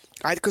do.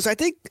 Because I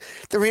think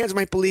the Rams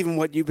might believe in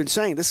what you've been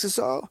saying. This is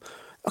a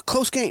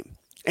close game.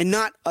 And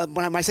not,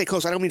 when I say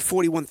close, I don't mean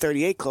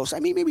 41-38 close. I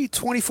mean maybe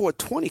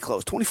 24-20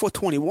 close,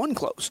 24-21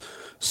 close.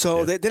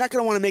 So they're not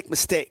going to want to make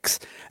mistakes.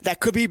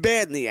 That could be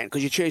bad in the end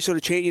because you sort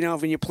of change, you know,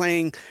 when you're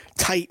playing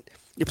tight,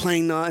 you're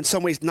playing in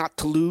some ways not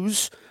to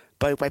lose,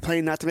 by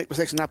playing not to make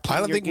mistakes and not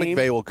playing your game. I don't think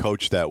McVay will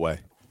coach that way.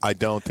 I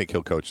don't think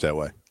he'll coach that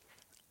way.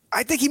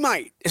 I think he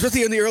might,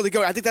 especially in the early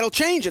going. I think that'll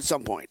change at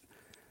some point.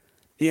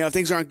 You know, if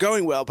things aren't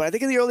going well. But I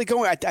think in the early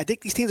going, I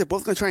think these teams are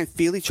both going to try and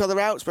feel each other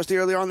out, especially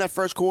early on in that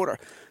first quarter.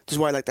 This is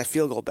why I like that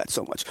field goal bet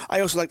so much. I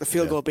also like the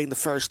field goal being the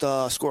first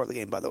score of the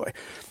game, by the way.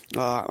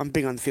 I'm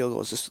big on field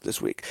goals this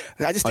week.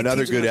 I just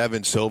Another good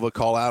Evan Silva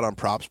call out on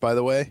props, by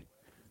the way.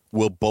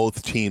 Will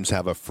both teams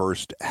have a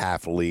first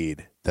half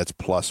lead? That's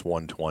plus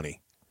 120.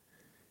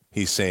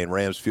 He's saying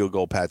Rams field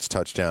goal, Pats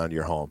touchdown,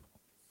 you're home.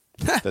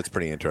 That's a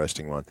pretty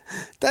interesting one.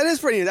 That is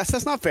pretty.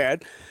 That's not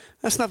bad.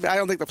 That's not bad. I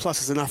don't think the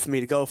plus is enough for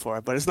me to go for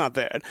it, but it's not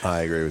bad.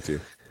 I agree with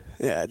you.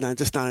 Yeah,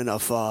 just not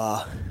enough.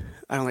 I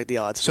don't like the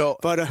odds. So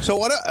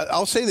what?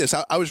 I'll say this: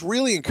 I was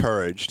really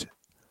encouraged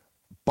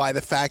by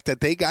the fact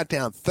that they got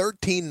down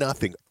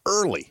 13-0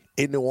 early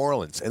in New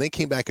Orleans, and they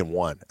came back and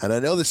won. And I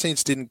know the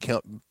Saints didn't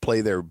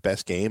play their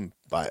best game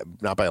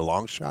not by a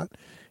long shot,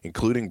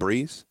 including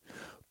Breeze,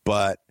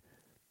 but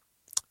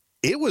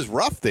it was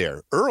rough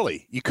there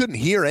early. You couldn't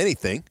hear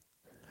anything.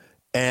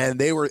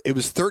 And it was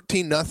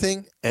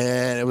 13-0,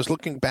 and it was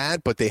looking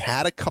bad, but they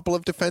had a couple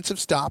of defensive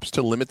stops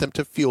to limit them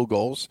to field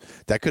goals.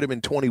 That could have been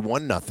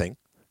 21-0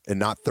 and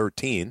not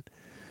 13.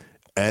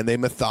 And they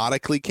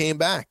methodically came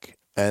back,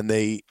 and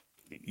they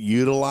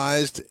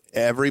utilized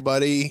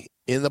everybody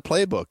in the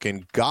playbook.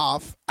 And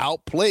Goff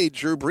outplayed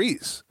Drew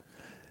Brees.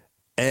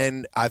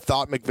 And I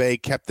thought McVay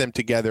kept them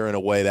together in a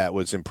way that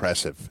was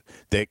impressive.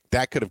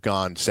 That could have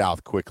gone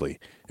south quickly.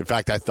 In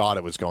fact, I thought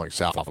it was going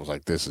south. I was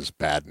like, this is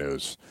bad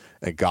news.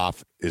 And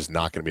Goff is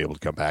not going to be able to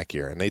come back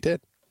here. And they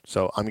did.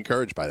 So I'm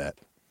encouraged by that.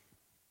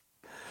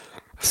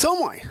 So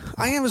am I.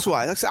 I am as well.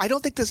 I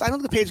don't think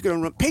the Patriots are going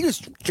to run.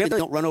 Patriots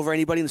generally don't run over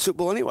anybody in the Super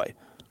Bowl anyway.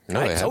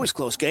 No, right? It's always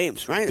close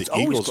games, right? The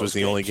Eagles was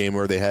the only game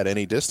where they had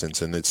any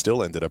distance, and it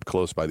still ended up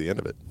close by the end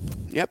of it.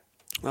 Yep.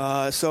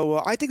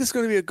 So I think it's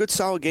going to be a good,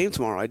 solid game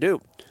tomorrow. I do.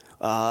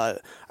 I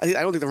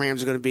don't think the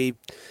Rams are going to be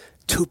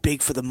too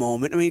big for the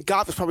moment. I mean,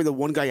 Goff is probably the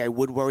one guy I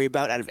would worry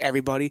about out of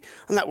everybody.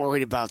 I'm not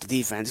worried about the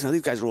defense. You know,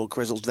 these guys are all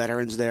grizzled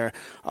veterans there.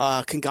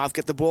 Can Goff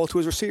get the ball to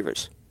his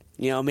receivers?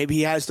 You know, maybe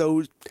he has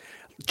those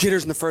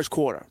jitters in the first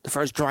quarter, the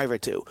first drive or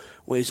two,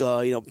 where he's,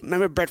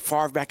 remember Brett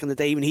Favre back in the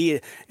day, even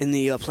he in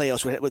the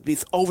playoffs would be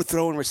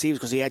overthrowing receivers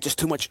because he had just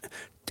too much,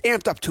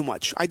 amped up too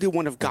much. I do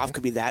wonder if Goff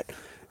could be that.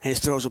 And his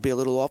throws will be a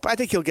little off. But I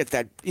think he'll get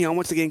that. You know,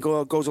 once the game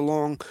goes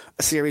along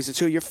a series or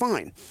two, you're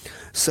fine.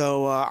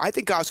 So I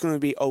think Goff's going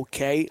to be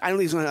okay. I don't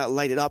think he's going to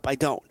light it up. I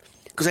don't.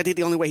 Because I think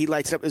the only way he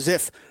lights it up is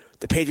if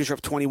the Patriots are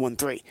up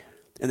 21-3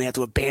 and they have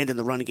to abandon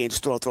the running game,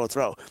 just throw.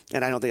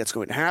 And I don't think that's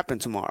going to happen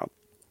tomorrow.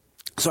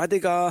 So I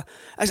think I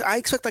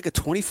expect like a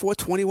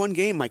 24-21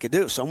 game, Mike, could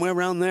do somewhere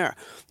around there.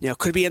 You know,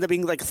 could end up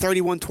being like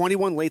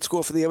 31-21, late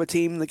score for the other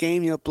team in the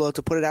game, you know,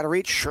 to put it out of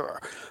reach, sure.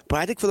 But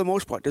I think for the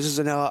most part, this is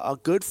a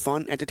good,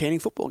 fun, entertaining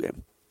football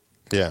game.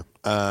 Yeah.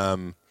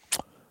 I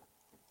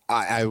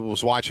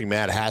was watching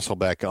Matt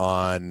Hasselbeck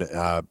on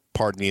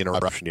Pardon the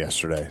Interruption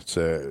yesterday.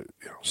 So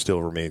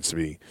still remains to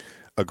be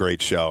a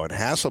great show. And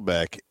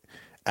Hasselbeck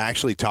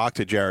actually talked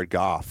to Jared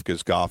Goff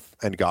because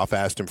Goff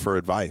asked him for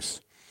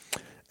advice.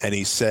 And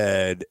he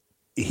said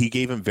he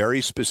gave him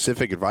very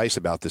specific advice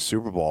about the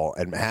Super Bowl.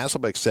 And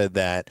Hasselbeck said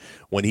that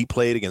when he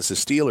played against the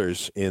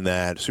Steelers in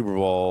that Super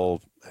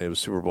Bowl, it was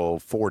Super Bowl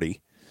 40,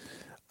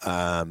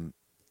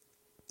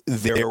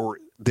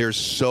 there's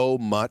so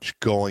much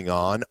going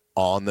on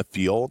the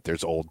field.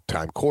 There's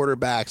old-time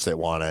quarterbacks that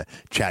want to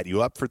chat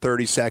you up for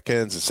 30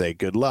 seconds and say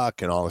good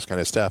luck and all this kind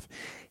of stuff.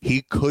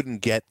 He couldn't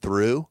get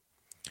through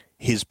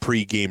his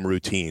pregame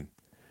routine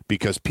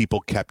because people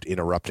kept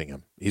interrupting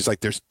him. He's like,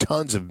 there's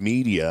tons of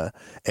media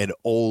and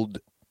old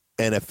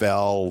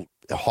NFL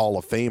Hall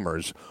of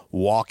Famers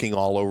walking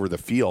all over the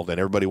field, and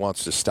everybody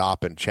wants to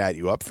stop and chat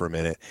you up for a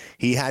minute.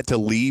 He had to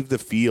leave the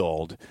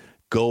field,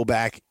 go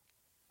back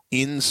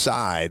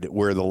inside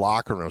where the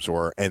locker rooms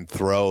were, and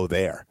throw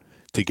there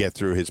to get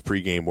through his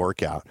pregame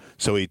workout.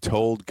 So he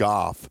told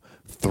Goff,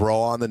 throw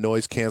on the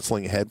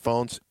noise-canceling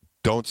headphones,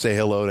 don't say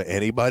hello to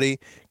anybody,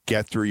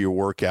 get through your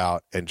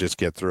workout and just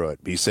get through it.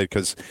 He said,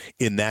 because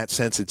in that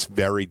sense, it's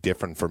very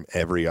different from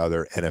every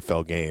other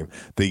NFL game.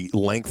 The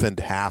lengthened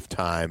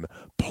halftime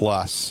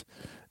plus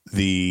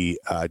the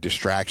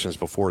distractions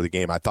before the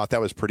game, I thought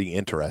that was pretty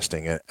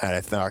interesting. And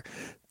I thought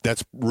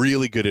that's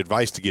really good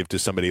advice to give to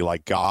somebody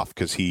like Goff,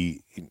 because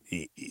he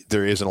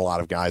there isn't a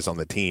lot of guys on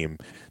the team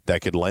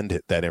that could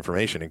lend that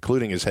information,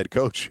 including his head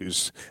coach,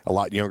 who's a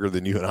lot younger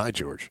than you and I,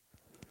 George.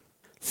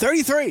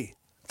 33,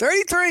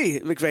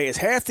 McVay is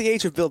half the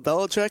age of Bill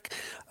Belichick.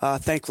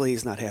 Thankfully,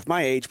 he's not half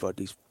my age, but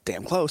he's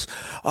damn close.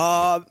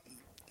 Well,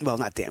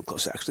 not damn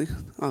close, actually.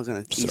 I'm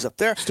going to ease up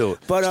there. Still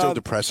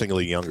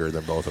depressingly younger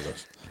than both of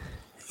us.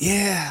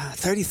 Yeah,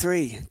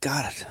 33.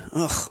 Got it.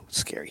 Ugh,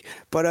 scary.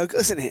 But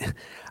listen,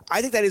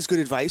 I think that is good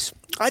advice.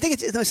 I think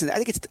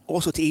it's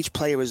also to each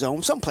player his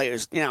own. Some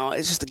players,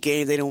 it's just a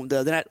game.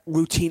 They're not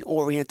routine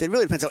oriented. It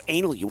really depends how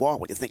anal you are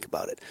when you think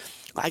about it.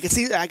 I can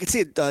see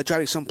it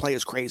driving some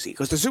players crazy,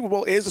 because the Super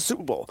Bowl is the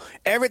Super Bowl.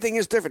 Everything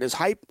is different. It's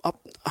hype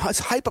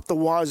up the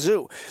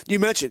wazoo. You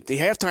mentioned the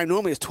halftime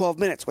normally is 12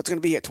 minutes. What's going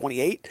to be at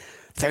 28?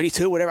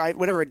 32,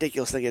 whatever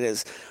ridiculous thing it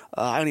is.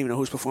 I don't even know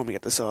who's performing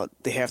at the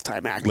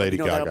halftime act. Lady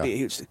Gaga. That'll be a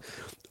huge thing.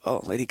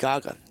 Oh, Lady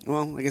Gaga.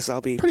 Well, I guess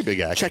I'll be pretty big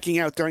act. Checking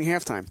out during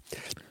halftime.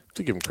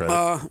 To give him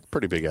credit,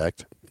 pretty big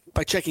act.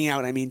 By checking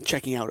out, I mean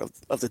checking out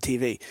of the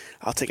TV.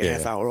 I'll take a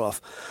half hour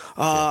off.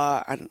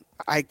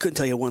 I couldn't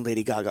tell you one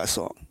Lady Gaga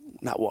song,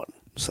 not one.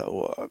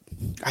 So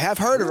I have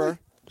heard of her.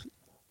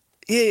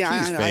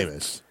 Yeah, she's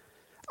famous.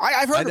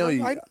 I've heard of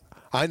her.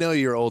 I know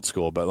you're old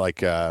school, but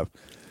like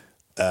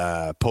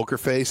Poker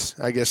Face,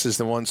 I guess, is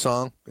the one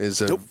song.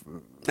 Nope.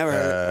 Never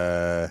heard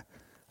of it.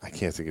 I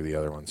can't think of the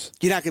other ones.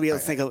 You're not going to be able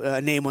to think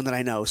of name one that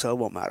I know, so it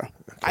won't matter.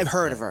 Okay. I've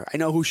heard of her. I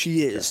know who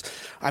she is.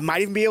 I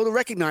might even be able to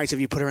recognize if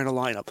you put her in a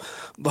lineup.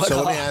 But,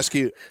 so let me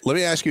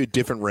ask you a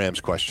different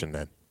Rams question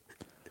then.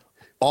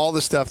 All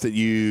the stuff that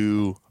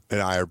you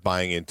and I have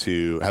bought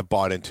into,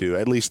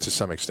 at least to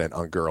some extent,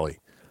 on Gurley.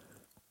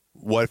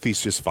 What if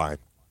he's just fine?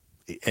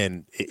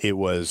 And it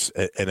was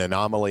an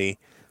anomaly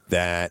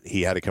that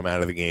he had to come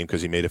out of the game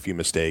because he made a few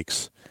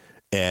mistakes,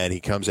 and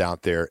he comes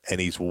out there and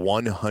he's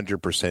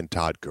 100%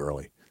 Todd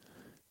Gurley.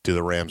 Do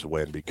the Rams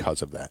win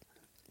because of that?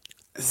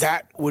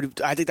 I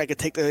think that could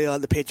take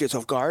the Patriots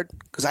off guard,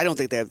 because I don't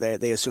think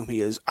they assume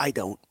he is. I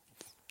don't.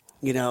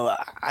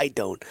 I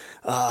don't.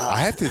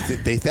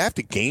 They have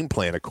to game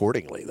plan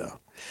accordingly, though.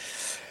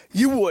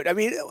 You would. I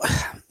mean,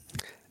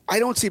 I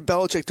don't see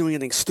Belichick doing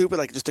anything stupid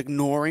like just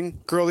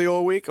ignoring Gurley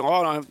all week.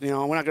 Oh,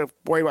 no, we're not going to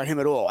worry about him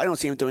at all. I don't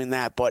see him doing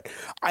that, but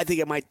I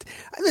think it might.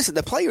 Listen,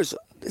 the players,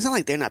 it's not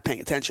like they're not paying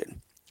attention.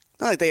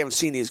 Not like they haven't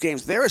seen these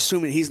games. They're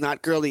assuming he's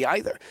not Gurley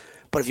either.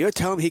 But if you're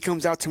telling him he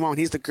comes out tomorrow and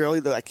he's the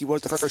Gurley like he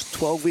was the first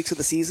 12 weeks of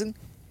the season,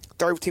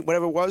 13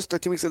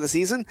 weeks of the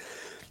season,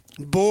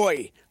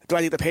 boy, do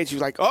I think the Patriots were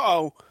like,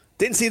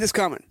 didn't see this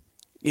coming.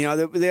 They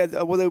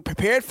were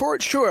prepared for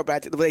it, sure,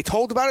 but were they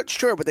told about it,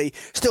 sure, but they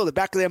still, in the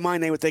back of their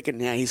mind, they were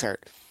thinking, yeah, he's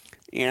hurt.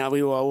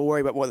 We'll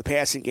worry about more the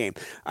passing game.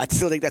 I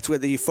still think that's where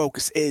the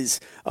focus is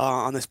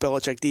on this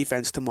Belichick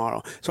defense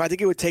tomorrow. So I think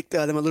it would take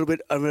them a little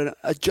bit of an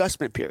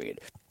adjustment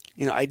period.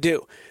 I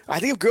do. I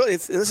think if Gurley,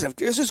 if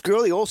it's just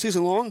Gurley all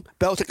season long,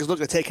 Belichick is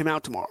looking to take him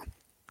out tomorrow.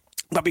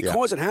 But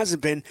because it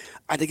hasn't been,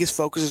 I think his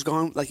focus has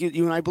gone, like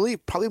you and I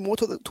believe, probably more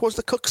towards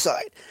the Cook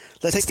side.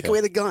 Let's take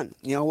away the gun.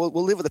 We'll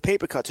live with the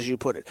paper cuts, as you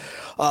put it.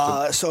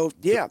 I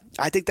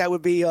think that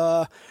would be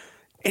an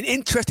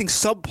interesting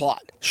subplot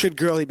should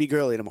Gurley be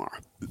Gurley tomorrow.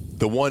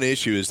 The one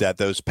issue is that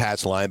those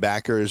Pats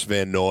linebackers,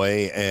 Van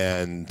Noy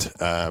and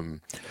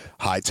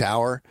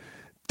Hightower,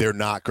 they're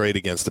not great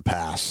against the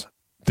pass.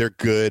 They're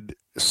good,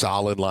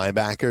 solid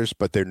linebackers,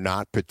 but they're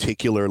not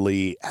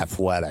particularly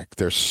athletic.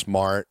 They're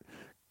smart,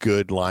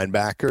 good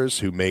linebackers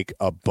who make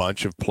a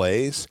bunch of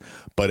plays.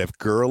 But if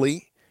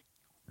Gurley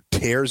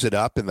tears it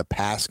up in the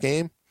pass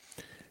game,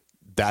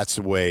 that's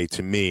the way,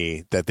 to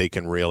me, that they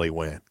can really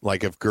win.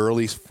 Like if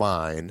Gurley's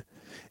fine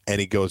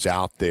and he goes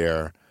out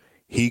there,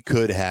 he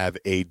could have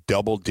a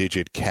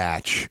double-digit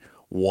catch,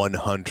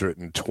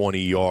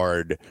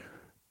 120-yard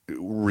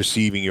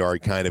receiving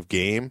yard kind of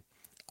game.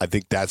 I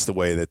think that's the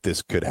way that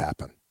this could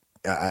happen.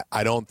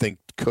 I don't think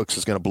Cooks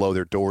is going to blow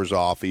their doors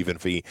off even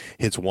if he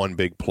hits one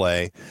big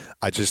play.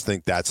 I just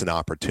think that's an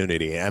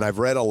opportunity. And I've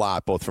read a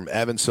lot, both from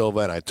Evan Silva,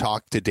 and I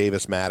talked to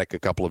Davis Maddock a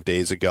couple of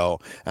days ago,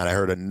 and I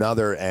heard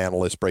another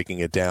analyst breaking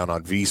it down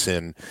on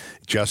VSiN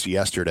just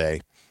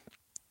yesterday.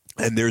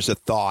 And there's a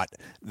thought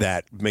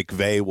that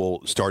McVay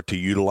will start to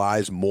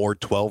utilize more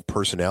 12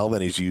 personnel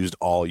than he's used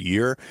all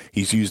year.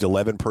 He's used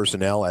 11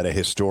 personnel at a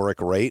historic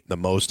rate, the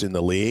most in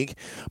the league.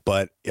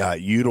 But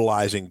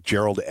utilizing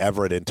Gerald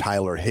Everett and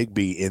Tyler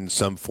Higbee in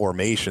some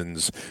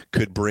formations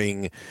could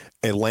bring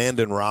a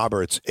Landon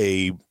Roberts,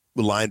 a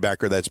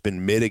linebacker that's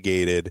been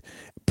mitigated,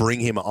 bring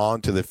him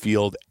onto the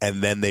field,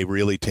 and then they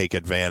really take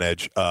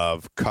advantage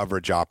of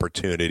coverage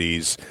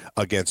opportunities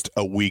against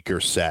a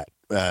weaker set.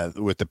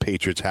 With the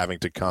Patriots having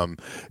to come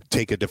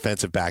take a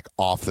defensive back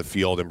off the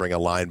field and bring a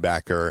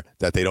linebacker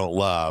that they don't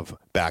love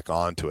back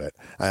onto it.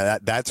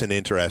 That's an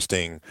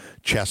interesting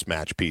chess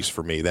match piece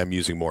for me, them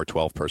using more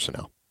 12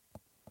 personnel.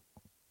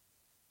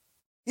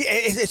 Yeah,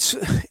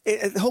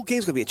 the whole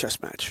game's going to be a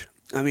chess match.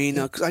 I mean,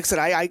 like I said,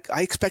 I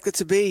expect it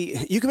to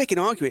be. You can make an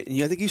argument,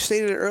 and I think you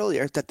stated it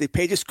earlier, that the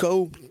Patriots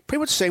go pretty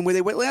much the same way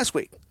they went last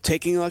week,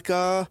 taking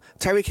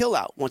Tyreek Hill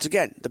out. Once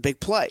again, the big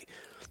play.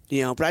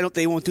 But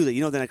they won't do that.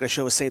 They're not going to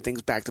show the same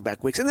things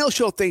back-to-back weeks. And they'll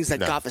show things that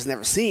Goff has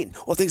never seen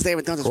or things they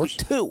haven't done this week,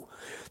 too.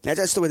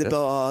 That's the way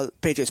the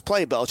Patriots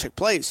play, Belichick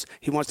plays.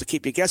 He wants to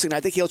keep you guessing. I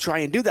think he'll try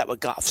and do that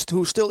with Goff,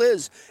 who still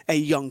is a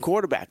young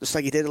quarterback, just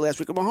like he did last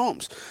week with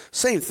Mahomes.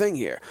 Same thing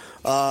here.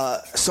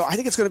 So I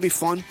think it's going to be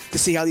fun to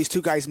see how these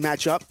two guys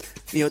match up.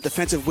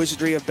 Defensive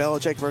wizardry of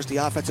Belichick versus the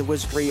offensive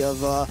wizardry of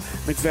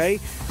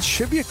McVay. It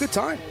should be a good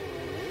time.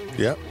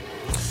 Yep.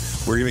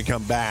 We're going to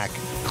come back,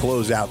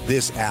 close out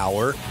this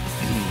hour.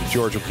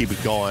 George will keep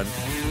it going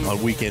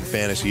on Weekend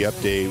Fantasy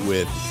Update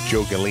with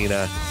Joe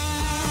Galena.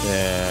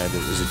 And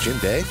is it Jim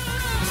Day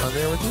on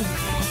there with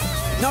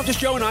you? No, just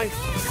Joe and I.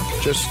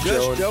 Just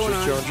Joe and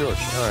George.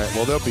 All right.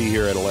 Well, they'll be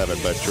here at 11,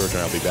 but George and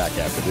I will be back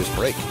after this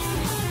break.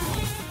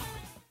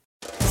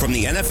 From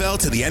the NFL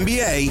to the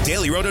NBA,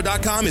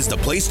 DailyRoto.com is the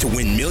place to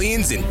win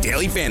millions in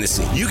daily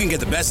fantasy. You can get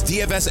the best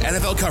DFS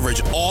NFL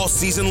coverage all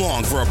season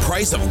long for a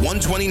price of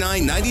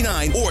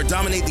 $129.99 or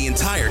dominate the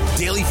entire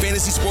daily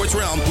fantasy sports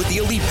realm with the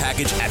Elite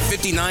Package at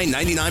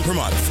 $59.99 per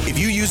month. If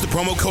you use the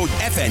promo code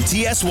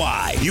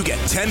FNTSY, you get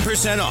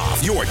 10%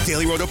 off your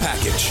Daily Roto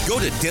package. Go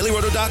to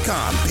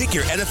DailyRoto.com, pick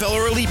your NFL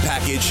or Elite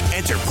Package,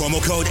 enter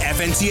promo code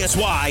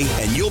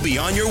FNTSY, and you'll be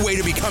on your way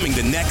to becoming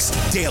the next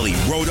Daily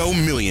Roto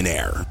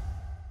millionaire.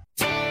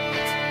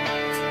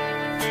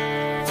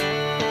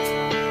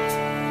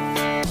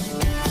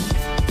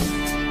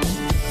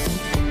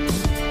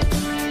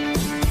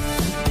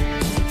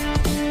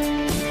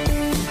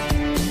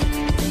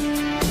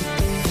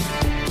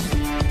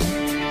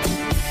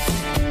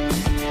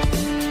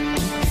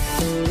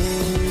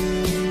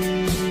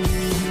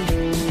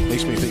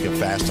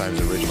 Fast Times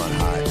at Ridgemont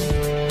High.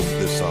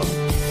 This song.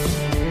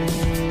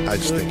 I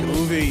just think of the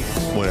movie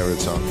whenever the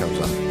song comes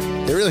on.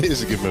 It really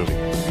is a good movie.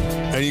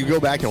 And you go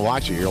back and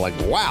watch it, you're like,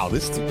 wow,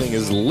 this thing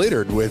is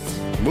littered with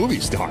movie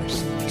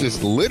stars.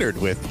 Just littered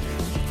with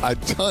a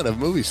ton of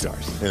movie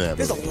stars in that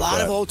There's movie. A lot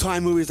of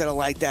old-time movies that are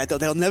like that, though.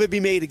 They'll never be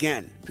made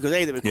again because,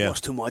 A, they would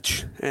cost too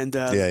much. And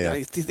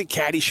I think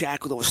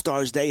Caddyshack with all the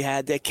stars they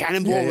had. Their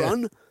Cannonball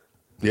Run.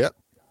 Yep.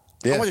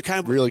 Yeah. Really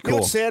cool. You know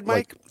what's sad,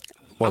 Mike?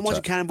 I'm watching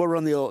that? Cannonball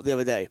Run the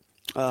other day.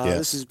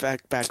 This is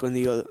back when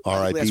the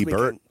R.I.P.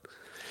 Burt.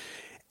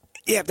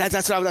 Yeah,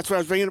 that's what I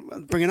was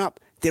bringing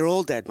up. They're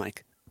all dead,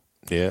 Mike.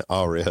 Yeah.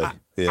 Oh, really?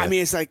 I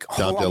mean, it's like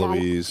Dom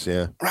DeLuise.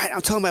 Yeah. Right. I'm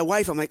telling my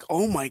wife, I'm like,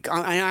 oh my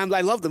god,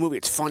 I love the movie.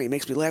 It's funny. It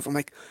makes me laugh. I'm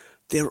like,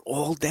 they're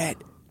all dead.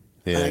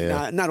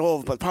 Yeah. Not all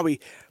of them, but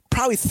probably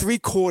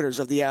 3/4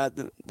 of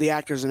the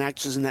actors and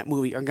actresses in that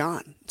movie are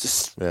gone.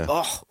 Just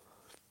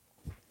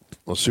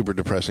Well, super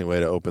depressing way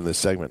to open this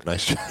segment.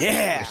 Nice job.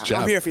 Yeah, nice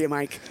job. I'm here for you,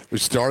 Mike. We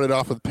started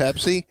off with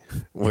Pepsi.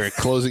 We're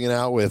closing it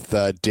out with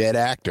dead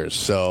actors.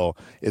 So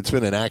it's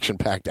been an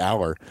action-packed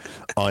hour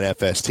on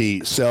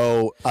FST.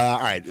 So, all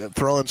right,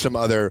 throwing some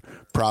other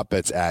prop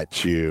bets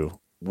at you.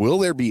 Will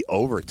there be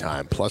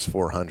overtime plus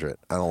 400?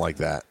 I don't like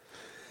that.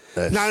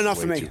 That's not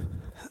enough for me.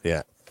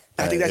 Yeah.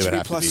 I think that should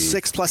be plus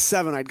 6, plus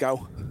 7, I'd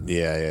go.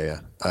 Yeah.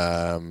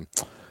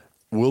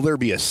 Will there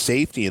be a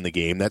safety in the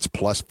game? That's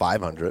plus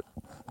 500.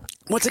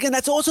 Once again,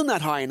 that's also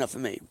not high enough for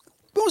me.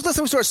 When was the last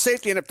time we saw a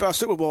safety in a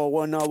Super Bowl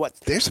when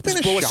There's been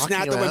a shocking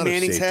snapped amount over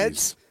Manning's of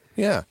heads?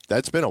 Yeah,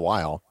 that's been a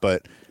while,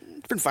 but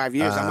it's been 5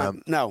 years.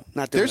 No,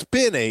 not doing There's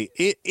been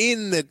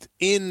in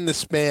the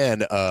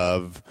span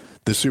of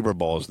the Super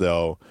Bowls,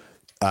 though.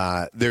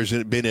 There's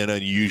been an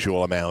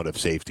unusual amount of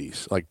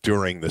safeties, like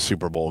during the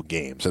Super Bowl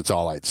games. That's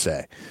all I'd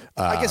say.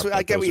 I guess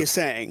I get what you're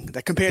saying.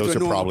 That compared to a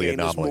normal game,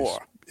 there's more.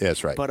 Yeah,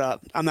 that's right.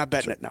 But I'm not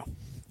betting it, no.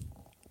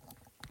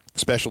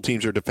 Special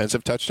teams or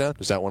defensive touchdown?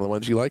 Is that one of the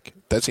ones you like?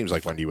 That seems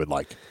like one you would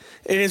like.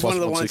 It is plus one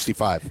of the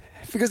 165. ones.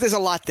 Because there's a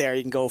lot there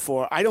you can go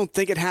for. I don't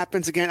think it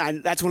happens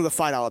again. That's one of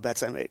the $5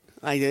 bets I made.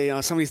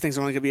 Some of these things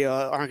aren't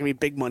going to be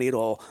big money at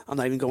all. I'm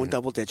not even going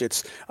double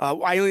digits.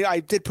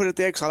 I did put it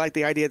there because I like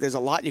the idea there's a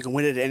lot. You can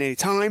win it at any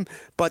time.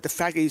 But the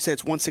fact that you said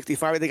it's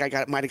 165, I think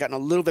I might have gotten a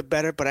little bit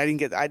better, but I didn't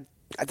get.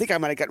 I think I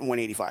might have gotten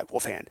 185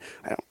 offhand.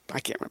 I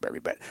can't remember every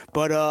bet,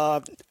 but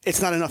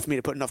it's not enough for me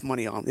to put enough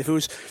money on. If I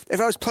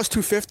was plus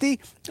 250,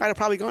 I'd have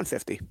probably gone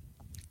 50.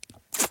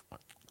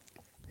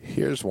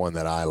 Here's one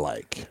that I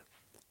like.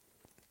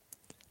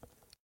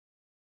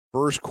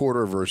 first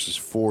quarter versus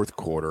fourth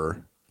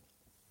quarter.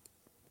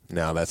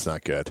 No, that's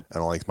not good. I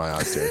don't like my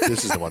odds there.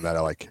 This is the one that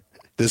I like.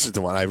 This is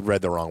the one. I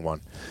read the wrong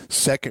one.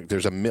 Second,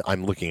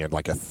 I'm looking at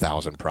like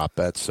 1,000 prop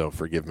bets, so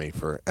forgive me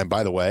for. And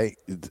by the way,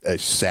 a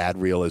sad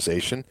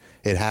realization.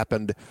 It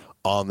happened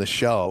on the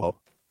show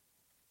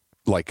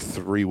like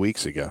 3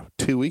 weeks ago,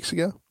 2 weeks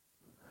ago.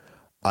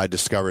 I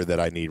discovered that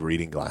I need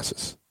reading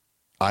glasses.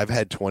 I've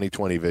had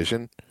 20/20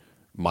 vision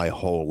my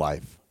whole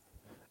life.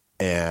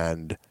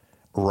 And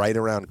right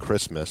around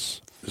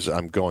Christmas,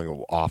 I'm going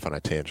off on a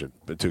tangent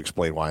but to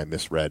explain why I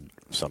misread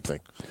something.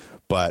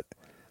 But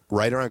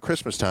right around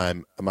Christmas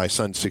time, my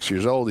son's 6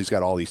 years old. He's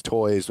got all these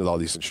toys with all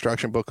these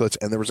instruction booklets,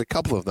 and there was a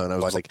couple of them. And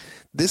I was like,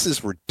 this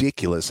is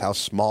ridiculous how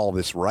small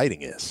this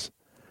writing is.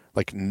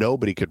 Like,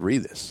 nobody could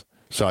read this.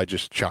 So I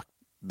just chucked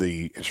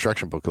the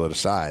instruction booklet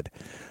aside.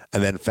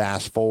 And then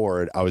fast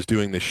forward, I was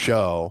doing the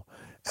show,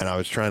 and I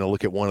was trying to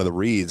look at one of the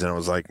reads, and I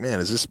was like, man,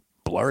 is this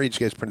blurry? Did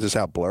you guys print this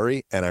out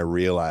blurry? And I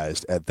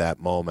realized at that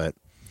moment,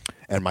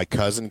 and my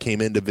cousin came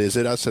in to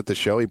visit us at the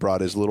show. He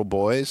brought his little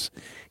boys.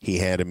 He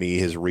handed me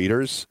his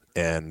readers,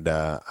 and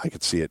I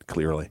could see it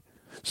clearly.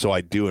 So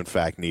I do, in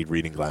fact, need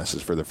reading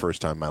glasses for the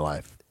first time in my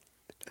life.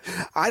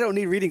 I don't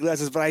need reading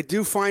glasses, but I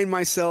do find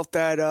myself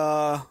that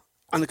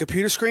on the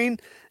computer screen,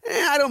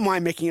 I don't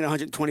mind making it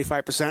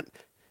 125%.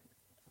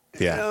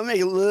 Yeah, make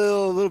it a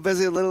little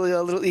busy, a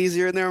little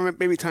easier in there.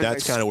 Maybe time.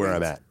 That's kind of where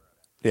I'm at.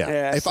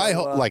 Yeah. If I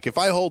hold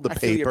the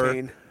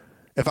paper,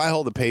 if I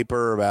hold the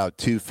paper about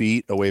 2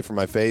 feet away from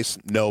my face,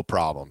 no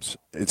problems.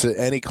 It's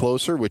any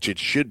closer, which it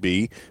should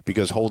be,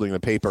 because holding the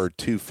paper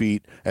 2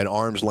 feet an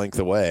arm's length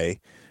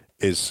away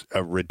is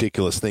a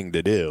ridiculous thing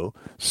to do.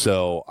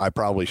 So I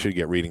probably should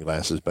get reading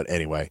glasses. But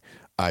anyway,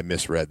 I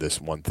misread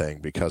this one thing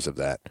because of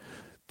that.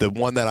 The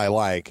one that I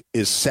like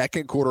is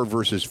second quarter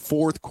versus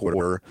fourth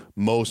quarter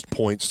most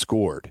points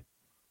scored.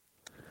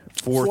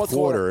 Fourth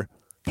quarter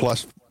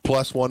plus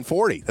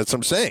 140. That's what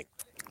I'm saying.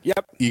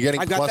 Yep. You're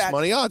getting plus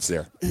money odds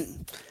there.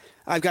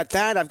 I've got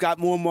that. I've got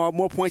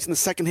more points in the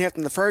second half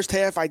than the first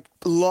half. I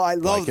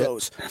love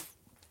those.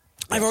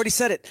 I've already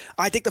said it.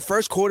 I think the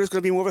first quarter is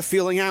going to be more of a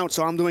feeling out,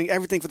 so I'm doing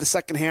everything for the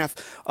second half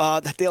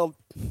that they'll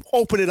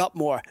open it up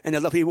more, and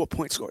there'll be more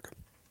points scored.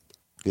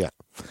 Yeah.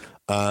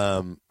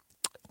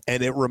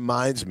 And it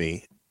reminds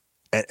me,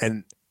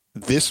 and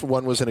this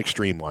one was an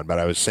extreme one, but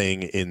I was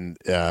saying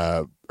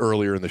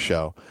earlier in the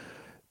show,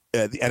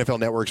 the NFL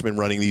Network's been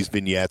running these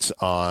vignettes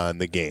on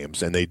the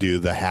games, and they do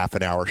the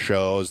half-an-hour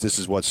shows. This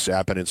is what's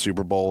happened in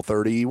Super Bowl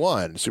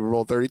 31, Super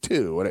Bowl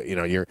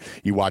 32.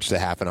 You watch the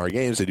half-an-hour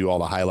games. They do all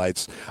the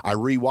highlights. I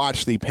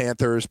rewatched the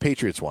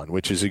Panthers-Patriots one,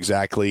 which is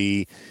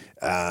exactly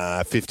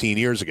 15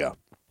 years ago.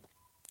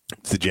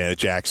 It's the Janet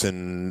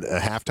Jackson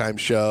halftime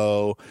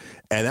show,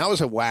 and that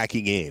was a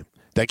wacky game.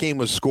 That game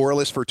was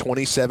scoreless for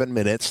 27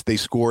 minutes. They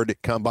scored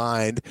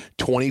combined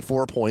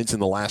 24 points in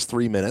the last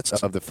 3 minutes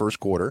of the first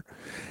quarter.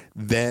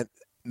 Then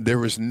there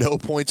was no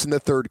points in the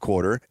third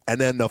quarter.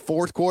 And then the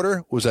fourth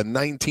quarter was a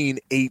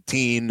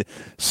 19-18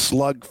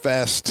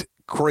 slugfest,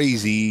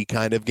 crazy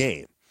kind of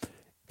game.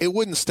 It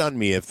wouldn't stun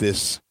me if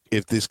this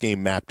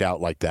game mapped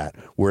out like that,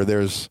 where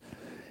there's,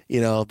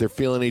 they're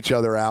feeling each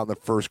other out in the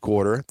first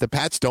quarter. The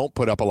Pats don't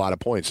put up a lot of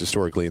points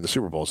historically in the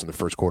Super Bowls in the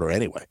first quarter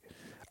anyway.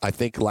 I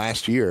think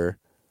last year,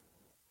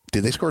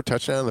 did they score a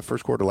touchdown in the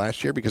first quarter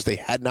last year? Because they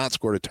had not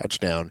scored a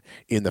touchdown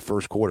in the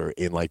first quarter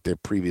in like their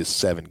previous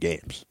 7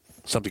 games.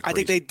 Something crazy. I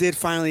think they did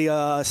finally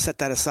set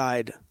that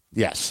aside.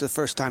 Yes. It's the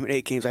first time in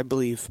 8 games, I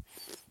believe.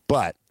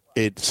 But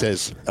it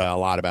says a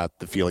lot about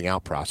the feeling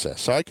out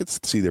process. So I could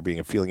see there being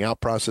a feeling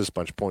out process, a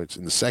bunch of points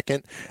in the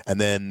second, and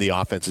then the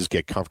offenses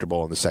get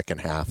comfortable in the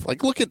second half.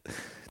 Like, look at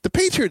the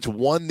Patriots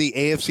won the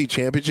AFC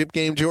Championship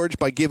game, George,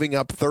 by giving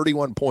up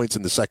 31 points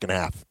in the second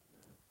half.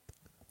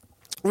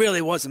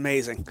 Really was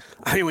amazing.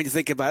 I mean, when you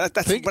think about it,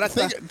 just think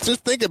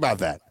about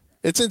that.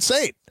 It's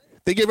insane.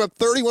 They gave up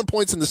 31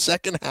 points in the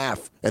second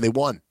half, and they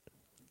won.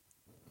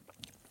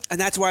 And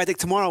that's why I think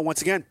tomorrow,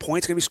 once again,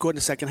 points going to be scored in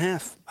the second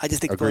half. I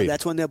just think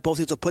that's when they'll both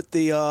need to put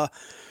the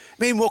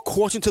maybe more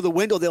caution to the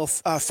window. They'll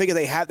figure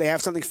they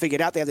have something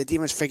figured out. They have the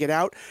defense figured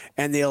out,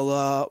 and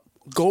they'll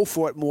go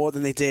for it more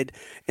than they did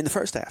in the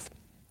first half.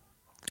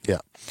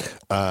 Yeah.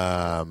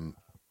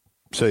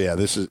 So,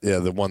 this is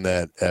the one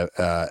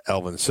that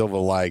Elvin Silva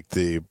liked.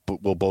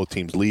 Will both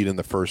teams lead in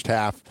the first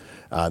half?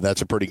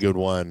 That's a pretty good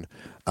one.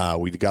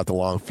 We got the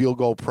long field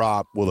goal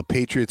prop. Will the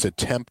Patriots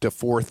attempt a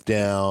fourth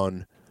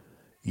down?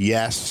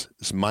 Yes,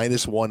 it's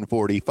minus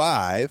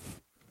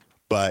 145,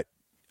 but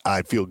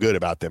I feel good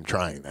about them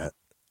trying that.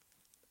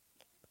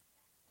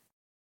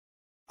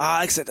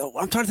 Like I said,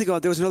 I'm trying to think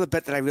of, there was another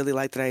bet that I really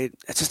liked it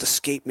just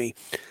escaped me.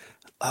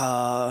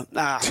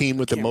 Team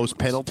with the most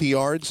penalty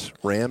yards,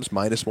 Rams,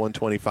 minus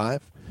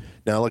 125.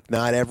 Now, look,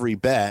 not every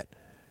bet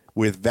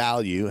with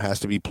value has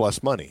to be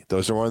plus money.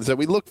 Those are ones that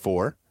we look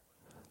for,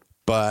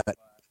 but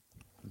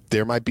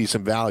there might be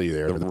some value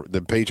there.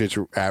 The Patriots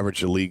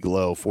averaged a league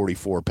low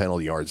 44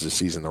 penalty yards this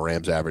season. The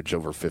Rams averaged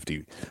over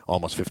 50,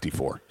 almost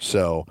 54.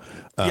 So,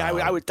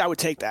 I would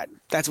take that.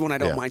 That's one I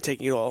don't mind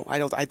taking at all. I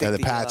think the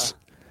Pats.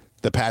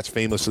 The Pats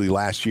famously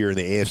last year in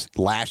the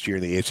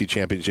AFC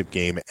Championship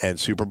game and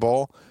Super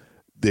Bowl,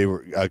 they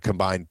were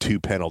combined 2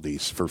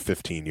 penalties for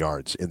 15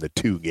 yards in the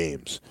 2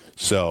 games.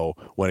 So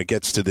when it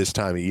gets to this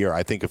time of year,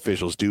 I think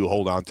officials do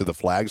hold on to the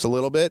flags a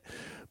little bit,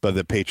 but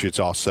the Patriots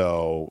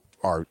also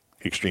are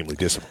extremely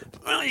disciplined.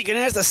 Well, you can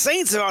ask the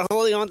Saints about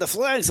holding on to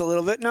flags a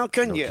little bit now,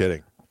 couldn't you? No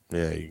kidding.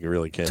 Yeah, you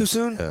really can. Too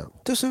soon? Yeah.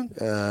 Too soon?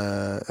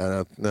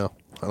 I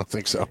don't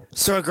think so.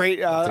 So a great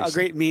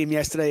meme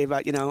yesterday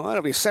about,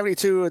 it'll be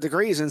 72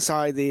 degrees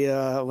inside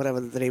the whatever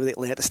the name of the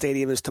Atlanta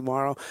Stadium is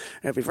tomorrow.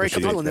 And it'll be very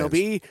cold, and there'll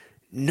be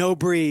no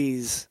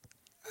breeze.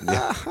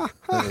 Yeah.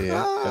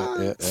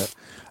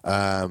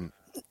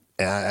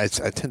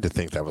 I tend to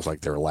think that was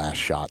like their last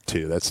shot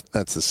too.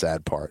 That's the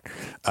sad part.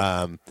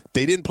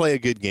 They didn't play a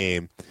good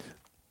game.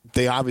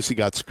 They obviously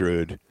got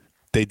screwed.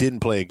 They didn't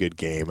play a good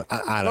game.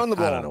 I don't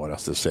know what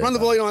else to say. Run the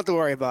ball. You don't have to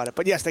worry about it.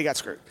 But yes, they got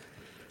screwed.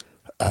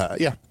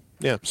 Yeah.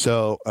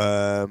 So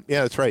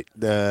that's right.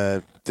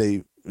 They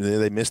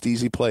missed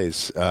easy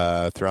plays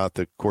throughout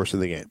the course of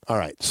the game. All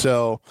right.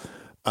 So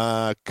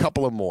a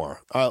couple of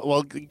more.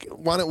 Well,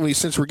 why don't we?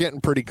 Since we're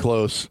getting pretty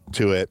close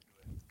to it,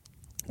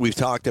 we've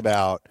talked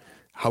about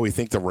how we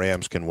think the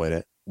Rams can win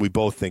it. We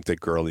both think that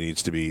Gurley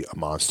needs to be a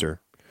monster.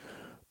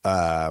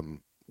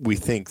 We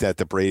think that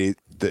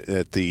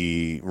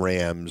the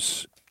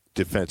Rams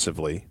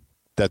defensively,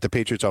 that the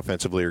Patriots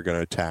offensively are going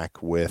to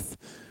attack with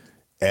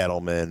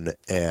Edelman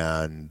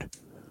and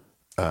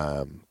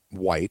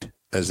White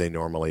as they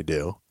normally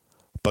do.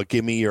 But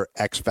give me your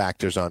X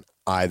factors on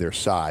either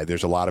side.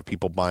 There's a lot of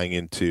people buying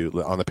into,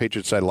 on the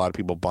Patriots side, a lot of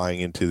people buying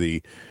into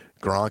the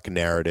Gronk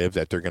narrative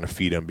that they're going to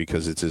feed him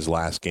because it's his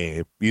last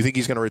game. You think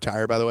he's going to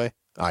retire, by the way?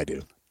 I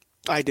do.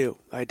 I do.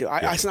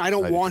 I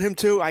don't want him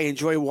to. I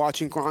enjoy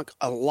watching Gronk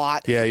a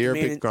lot. Yeah, you're a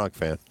big Gronk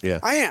fan. Yeah,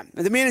 I am.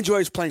 The man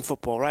enjoys playing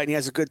football, right? And he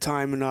has a good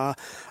time, and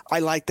I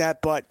like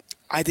that. But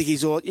I think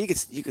he's all. You could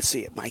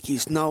see it, Mike.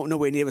 He's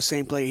nowhere near the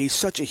same player. He's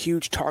such a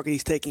huge target.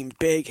 He's taking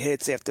big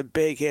hits after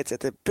big hits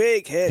after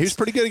big hits. He was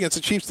pretty good against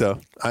the Chiefs, though.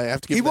 I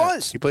have to give him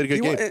that. He played a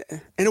good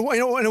game. In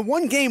a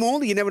one game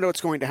only, you never know what's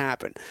going to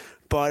happen.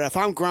 But if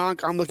I'm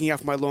Gronk, I'm looking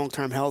out for my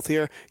long-term health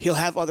here. He'll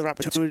have other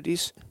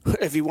opportunities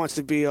if he wants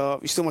to be.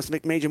 He still wants to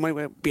make major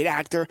money, be an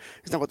actor.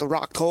 It's not what The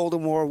Rock told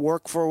him, or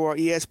work for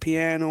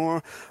ESPN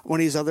or one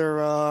of these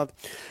other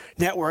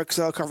networks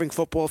covering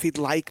football. If he'd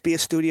be a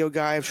studio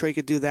guy, I'm sure he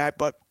could do that.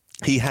 But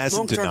he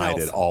hasn't denied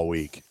it all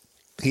week.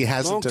 He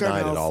hasn't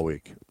denied it all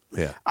week.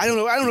 Yeah. I don't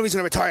know if he's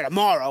going to retire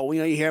tomorrow.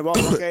 You hear about,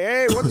 okay,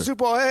 hey, won the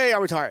Super Bowl, hey,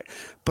 I'm retired.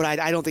 But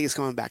I don't think he's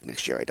coming back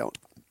next year. I don't.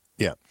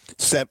 Yeah.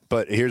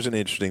 But here's an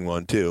interesting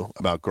one, too,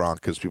 about Gronk,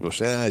 because people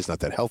say, he's not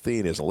that healthy.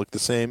 He doesn't look the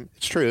same.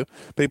 It's true.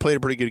 But he played a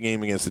pretty good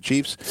game against the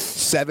Chiefs.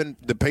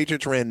 The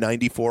Patriots ran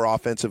 94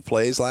 offensive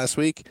plays last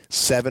week.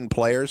 7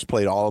 players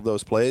played all of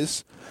those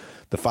plays.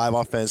 The 5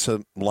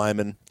 offensive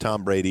linemen,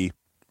 Tom Brady,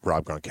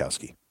 Rob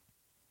Gronkowski.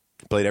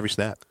 Played every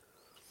snap.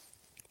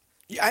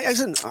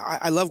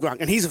 I love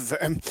Gronk, and he's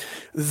a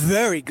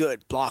very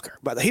good blocker.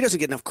 But he doesn't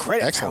get enough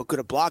credit for how good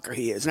a blocker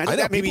he is. And I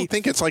know people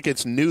think it's like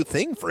it's a new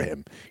thing for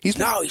him. He's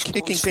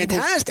kicking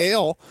fantastic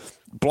tail,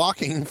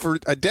 blocking for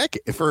a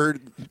decade, for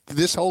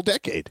this whole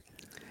decade.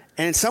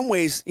 And in some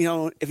ways,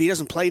 if he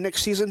doesn't play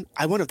next season,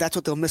 I wonder if that's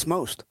what they'll miss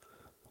most.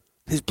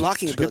 His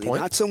blocking ability,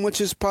 not so much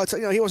his parts.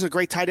 He wasn't a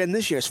great tight end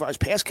this year as far as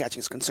pass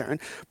catching is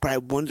concerned. But I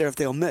wonder if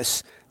they'll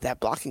miss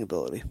that blocking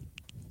ability.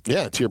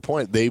 Yeah, to your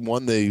point, they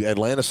won the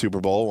Atlanta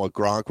Super Bowl while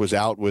Gronk was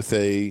out with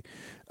a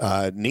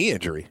knee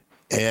injury.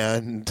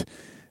 And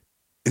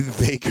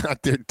they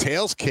got their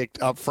tails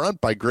kicked up front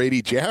by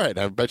Grady Jarrett.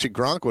 I bet you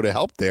Gronk would have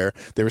helped there.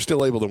 They were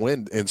still able to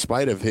win in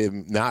spite of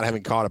him not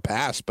having caught a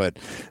pass. But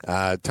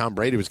Tom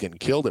Brady was getting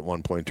killed at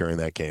one point during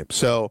that game.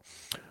 So,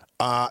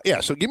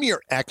 so give me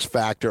your X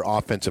factor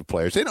offensive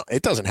players.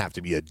 It doesn't have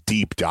to be a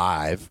deep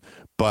dive,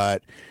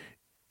 but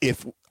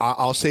if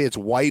I'll say it's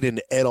White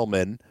and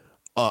Edelman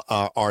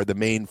are the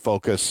main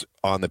focus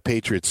on the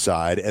Patriots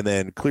side, and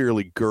then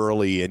clearly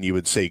Gurley and you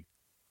would say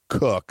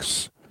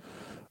Cooks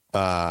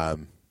are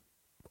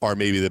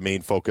maybe the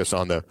main focus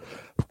on the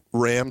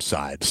Rams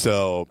side.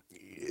 So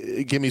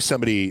give me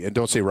somebody, and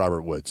don't say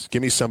Robert Woods.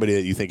 Give me somebody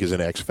that you think is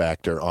an X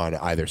factor on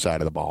either side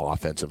of the ball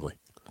offensively.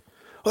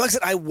 Well, like I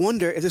said, I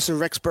wonder if this is a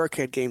Rex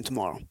Burkhead game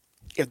tomorrow,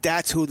 if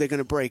that's who they're going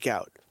to break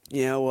out.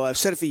 I've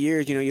said it for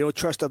years, you don't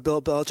trust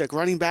Bill Belichick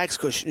running backs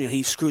because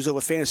he screws over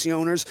fantasy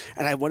owners,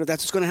 and I wonder if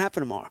that's what's going to happen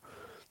tomorrow.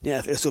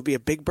 Yeah, this will be a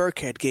big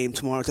Burkhead game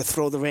tomorrow to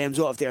throw the Rams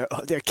off.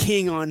 They're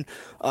keying on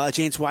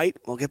James White.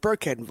 We'll get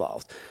Burkhead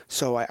involved.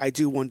 So I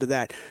do wonder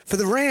that. For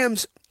the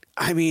Rams,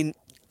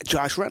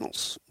 Josh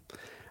Reynolds.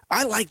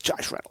 I like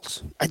Josh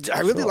Reynolds. I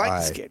really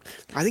like this kid.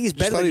 I think he's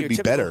better than your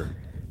typical. Better.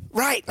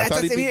 Right. I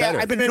thought he'd be better.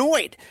 I've been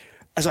annoyed.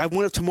 As I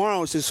wonder if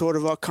tomorrow is just sort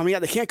of coming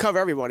out. They can't cover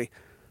everybody.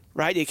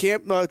 Right? You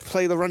can't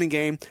play the running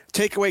game,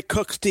 take away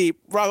Cooks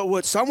deep, Robert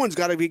Woods. Someone's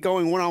got to be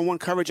going one-on-one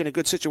coverage in a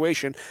good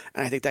situation,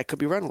 and I think that could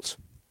be Reynolds.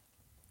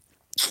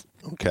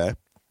 Okay.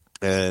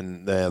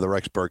 and the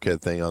Rex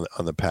Burkhead thing on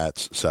the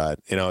Pats side.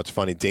 It's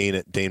funny.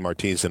 Dane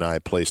Martinez and I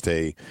placed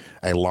a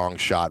long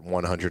shot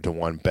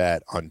 100-1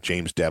 bet on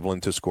James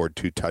Devlin to score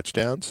 2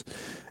 touchdowns,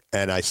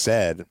 and I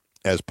said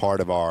as part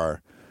of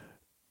the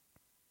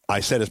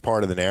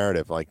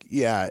narrative, like,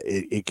 yeah,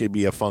 it could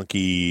be a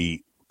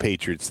funky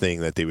Patriots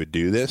thing that they would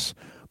do this,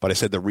 but I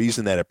said the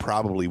reason that it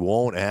probably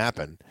won't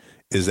happen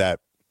is that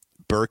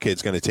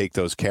Burkhead's going to take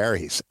those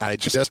carries.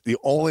 The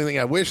only thing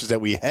I wish is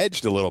that we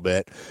hedged a little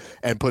bit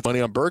and put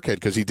money on Burkhead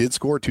because he did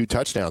score 2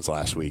 touchdowns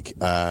last week.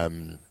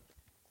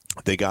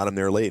 They got him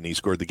there late, and he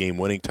scored the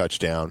game-winning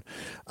touchdown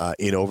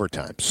in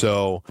overtime.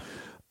 So,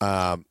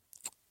 I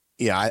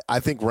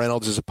think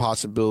Reynolds is a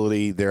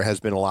possibility. There has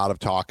been a lot of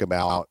talk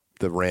about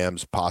the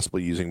Rams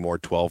possibly using more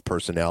 12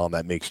 personnel, and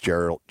that makes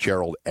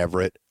Gerald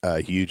Everett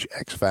a huge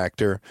X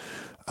factor.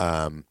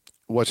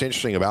 What's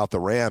interesting about the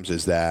Rams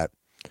is that,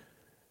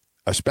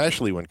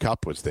 especially when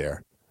Kupp was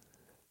there,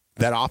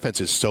 that offense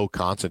is so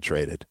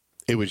concentrated.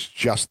 It was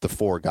just the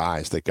 4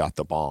 guys that got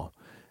the ball.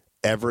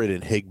 Everett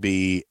and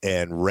Higbee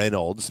and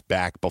Reynolds,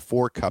 back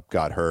before Kupp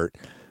got hurt,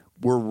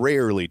 were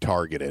rarely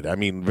targeted. I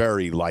mean,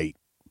 very light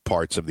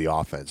parts of the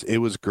offense. It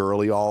was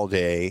Gurley all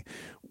day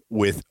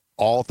with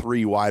all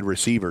 3 wide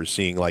receivers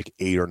seeing like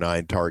 8 or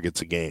 9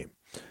 targets a game.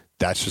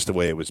 That's just the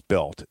way it was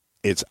built.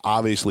 It's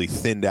obviously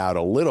thinned out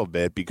a little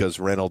bit because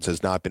Reynolds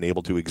has not been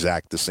able to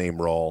exact the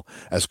same role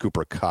as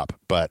Cooper Kupp.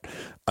 But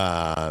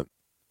I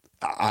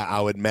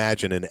would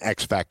imagine an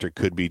X factor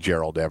could be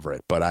Gerald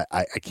Everett. But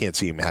I can't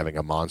see him having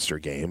a monster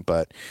game.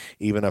 But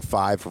even a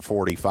 5 for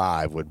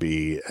 45 would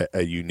be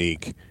a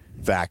unique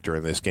factor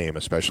in this game,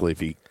 especially if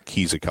he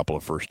keys a couple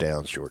of first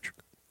downs, George.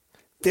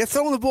 They're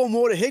throwing the ball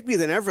more to Higbee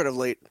than Everett of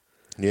late.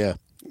 Yeah.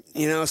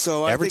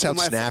 So Everett's out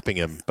snapping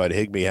him, but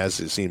Higbee has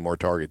seen more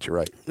targets. You're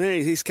right.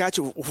 He's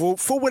catching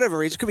for whatever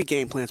reason. It could be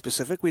game plan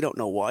specific. We don't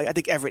know why. I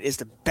think Everett is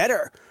the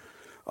better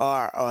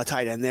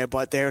tight end there,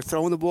 but they're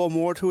throwing the ball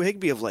more to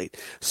Higbee of late.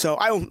 So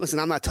I'm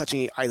not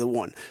touching either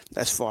one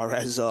as far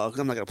as because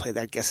I'm not going to play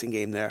that guessing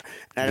game there.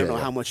 And I don't know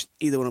how much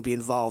either one will be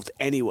involved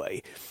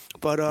anyway.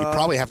 But you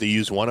probably have to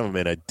use one of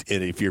them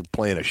if you're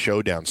playing a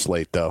showdown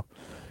slate, though.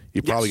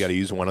 You probably got to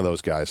use one of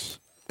those guys.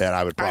 And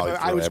I would probably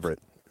throw Everett.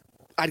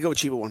 I'd go with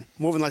cheaper one.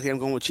 More than likely, I'm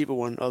going with cheaper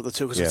one of the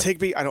 2. Because with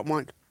Higbee, I don't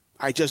mind.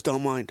 I just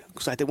don't mind.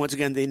 Because I think, once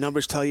again, the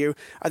numbers tell you.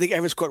 I think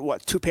Everett's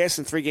caught, 2 passes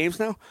in 3 games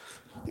now?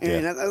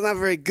 And that's not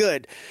very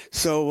good.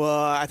 So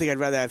I think I'd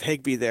rather have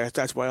Higbee there.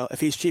 That's why if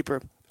he's cheaper,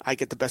 I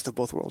get the best of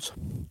both worlds.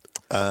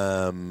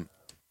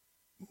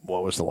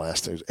 What was the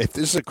last thing? If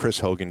this is a Chris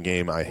Hogan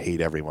game, I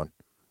hate everyone.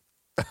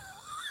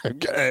 I'm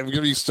going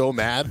to be so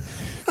mad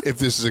if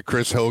this is a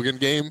Chris Hogan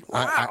game.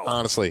 Wow. I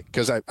honestly,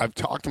 because I've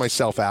talked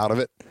myself out of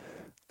it.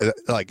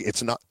 Like,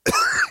 it's not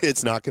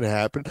it's not going to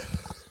happen.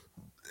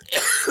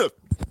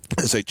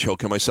 As I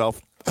choke on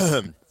myself.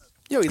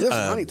 He lives in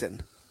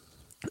Huntington.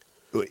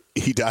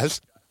 He does?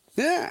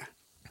 Yeah.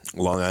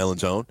 Long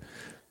Island's own.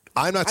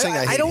 I'm not saying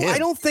I hate him. I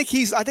don't think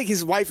I think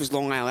his wife is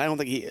Long Island. I don't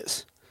think he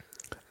is.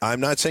 I'm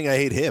not saying I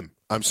hate him.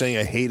 I'm saying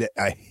I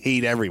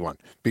hate everyone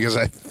because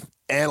I've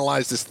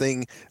analyzed this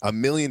thing a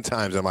million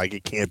times. I'm like,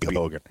 it can't be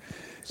Hogan.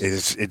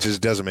 It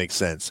just doesn't make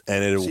sense.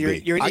 And it will be.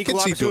 You're an equal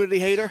opportunity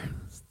hater?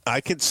 I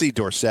could see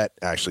Dorsett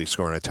actually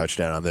scoring a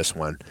touchdown on this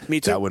one. Me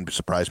too. That wouldn't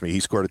surprise me. He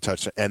scored a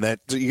touchdown. And that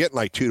you get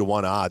like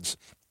 2-1 odds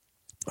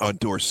on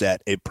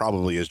Dorsett. It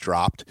probably has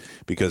dropped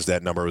because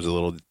that number was a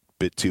little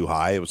bit too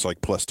high. It was like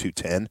plus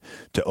 210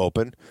 to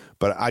open.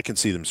 But I can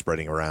see them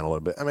spreading around a little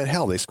bit. I mean,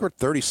 hell, they scored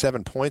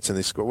 37 points,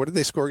 and what did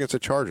they score against the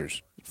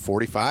Chargers?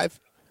 45?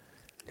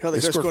 Hell, they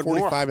scored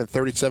 45 more. and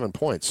 37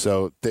 points.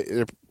 So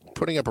they're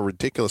putting up a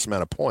ridiculous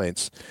amount of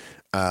points.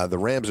 The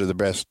Rams are the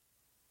best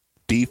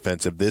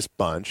defense of this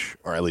bunch,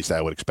 or at least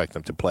I would expect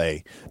them to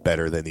play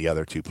better than the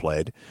other 2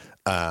 played.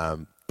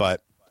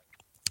 But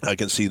I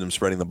can see them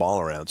spreading the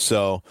ball around.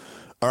 So,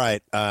 all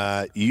right,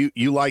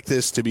 you like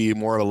this to be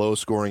more of a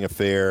low-scoring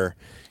affair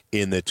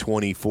in the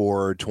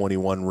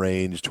 24-21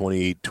 range,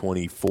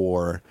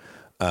 28-24.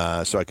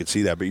 So I could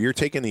see that. But you're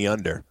taking the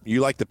under.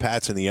 You like the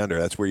Pats in the under.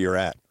 That's where you're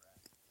at.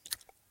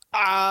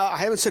 I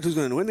haven't said who's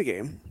going to win the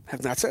game.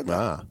 Have not said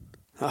that.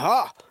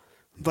 Aha.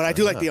 But I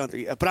do like the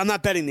under. But I'm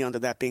not betting the under,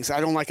 that being said.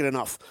 I don't like it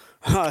enough.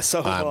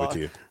 So I'm with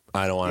you.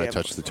 I don't want to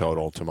touch the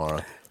total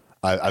tomorrow.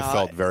 I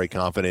felt very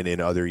confident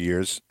in other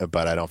years,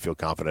 but I don't feel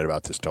confident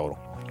about this total.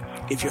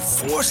 If you're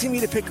forcing me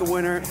to pick a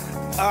winner,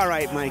 all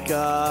right, Mike.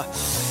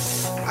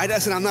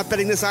 I'm not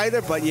betting this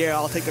either, but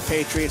I'll take the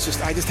Patriots.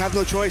 I just have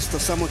no choice till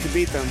someone can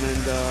beat them,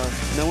 and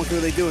no one can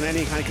really do it on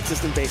any kind of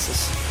consistent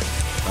basis.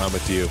 I'm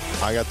with you.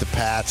 I got the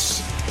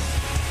Pats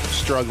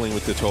struggling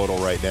with the total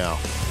right now.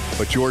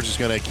 But George is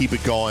going to keep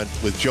it going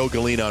with Joe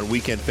Galena on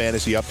Weekend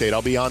Fantasy Update.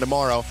 I'll be on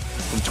tomorrow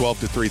from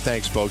 12 to 3.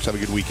 Thanks, folks. Have a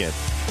good weekend.